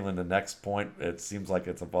have a feeling the next point, it seems like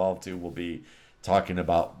it's evolved to, will be talking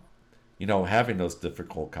about, having those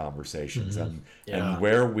difficult conversations and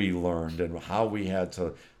where we learned and how we had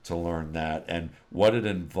to learn that, and what it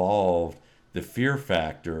involved, the fear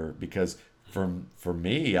factor. Because for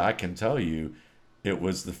me, I can tell you, it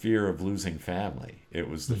was the fear of losing family. It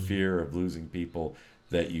was the fear of losing people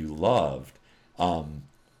that you loved,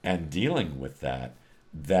 and dealing with that.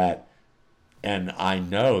 And I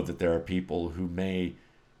know that there are people who may,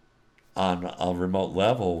 on a remote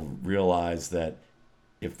level, realize that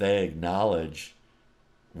if they acknowledge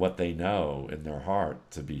what they know in their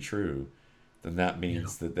heart to be true, then that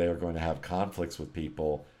means that they are going to have conflicts with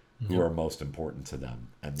people who are most important to them.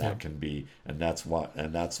 And that can be, and that's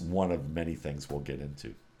one of many things we'll get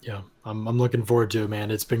into. Yeah, I'm looking forward to it, man.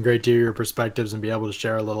 It's been great to hear your perspectives and be able to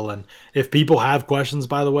share a little. And if people have questions,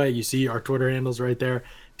 by the way, you see our Twitter handles right there.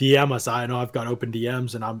 DM us. I know I've got open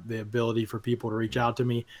DMs and I'm the ability for people to reach out to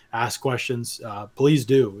me, ask questions. Please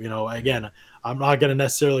do. Again, I'm not going to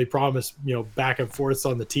necessarily promise, back and forths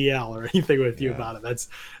on the TL or anything with you Yeah. about it. That's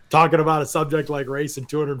talking about a subject like race in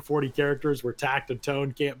 240 characters where tact and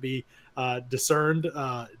tone can't be discerned.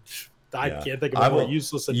 I Yeah, can't think of a I more will.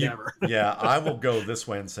 useless You, endeavor. yeah, I will go this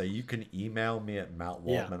way and say you can email me at Yeah.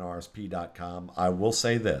 mountwaltmanrsp.com. I will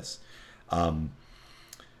say this. Um,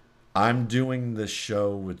 I'm doing this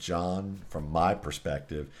show with John from my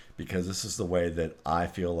perspective because this is the way that I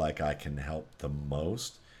feel like I can help the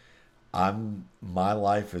most. My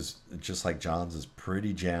life is just like John's is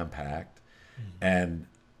pretty jam packed, Mhm. and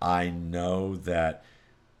I know that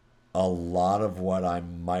a lot of what I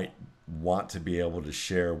might want to be able to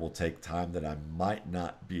share will take time that I might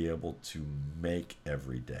not be able to make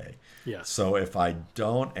every day. Yes. So if I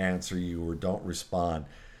don't answer you or don't respond,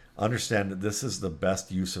 understand that this is the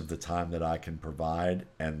best use of the time that I can provide,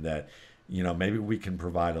 and that maybe we can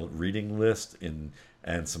provide a reading list in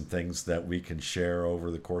and some things that we can share over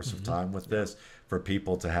the course of Mhm. time with Yeah. this for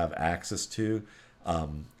people to have access to,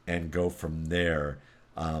 and go from there.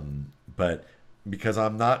 But because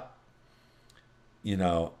I'm not, you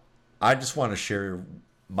know, I just want to share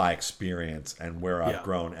my experience and where I've Yeah.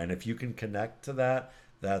 grown. And if you can connect to that,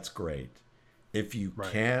 that's great. If you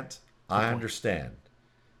Right. can't, Good I point. understand.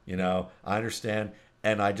 I understand.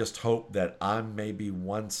 And I just hope that I'm maybe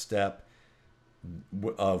one step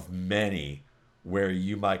of many where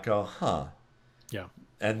you might go, huh? Yeah.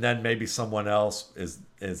 And then maybe someone else is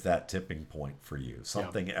that tipping point for you. Yeah.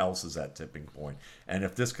 Something else is that tipping point. And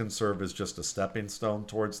if this can serve as just a stepping stone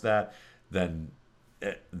towards that, then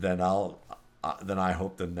then I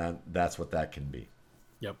hope that's what that can be.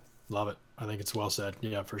 Yep. Love it. I think it's well said.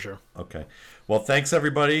 Yeah, for sure. Okay. Well, thanks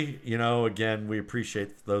everybody. Again, we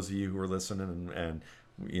appreciate those of you who are listening, and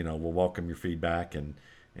we'll welcome your feedback, and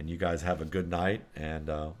you guys have a good night, and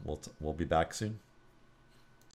we'll be back soon.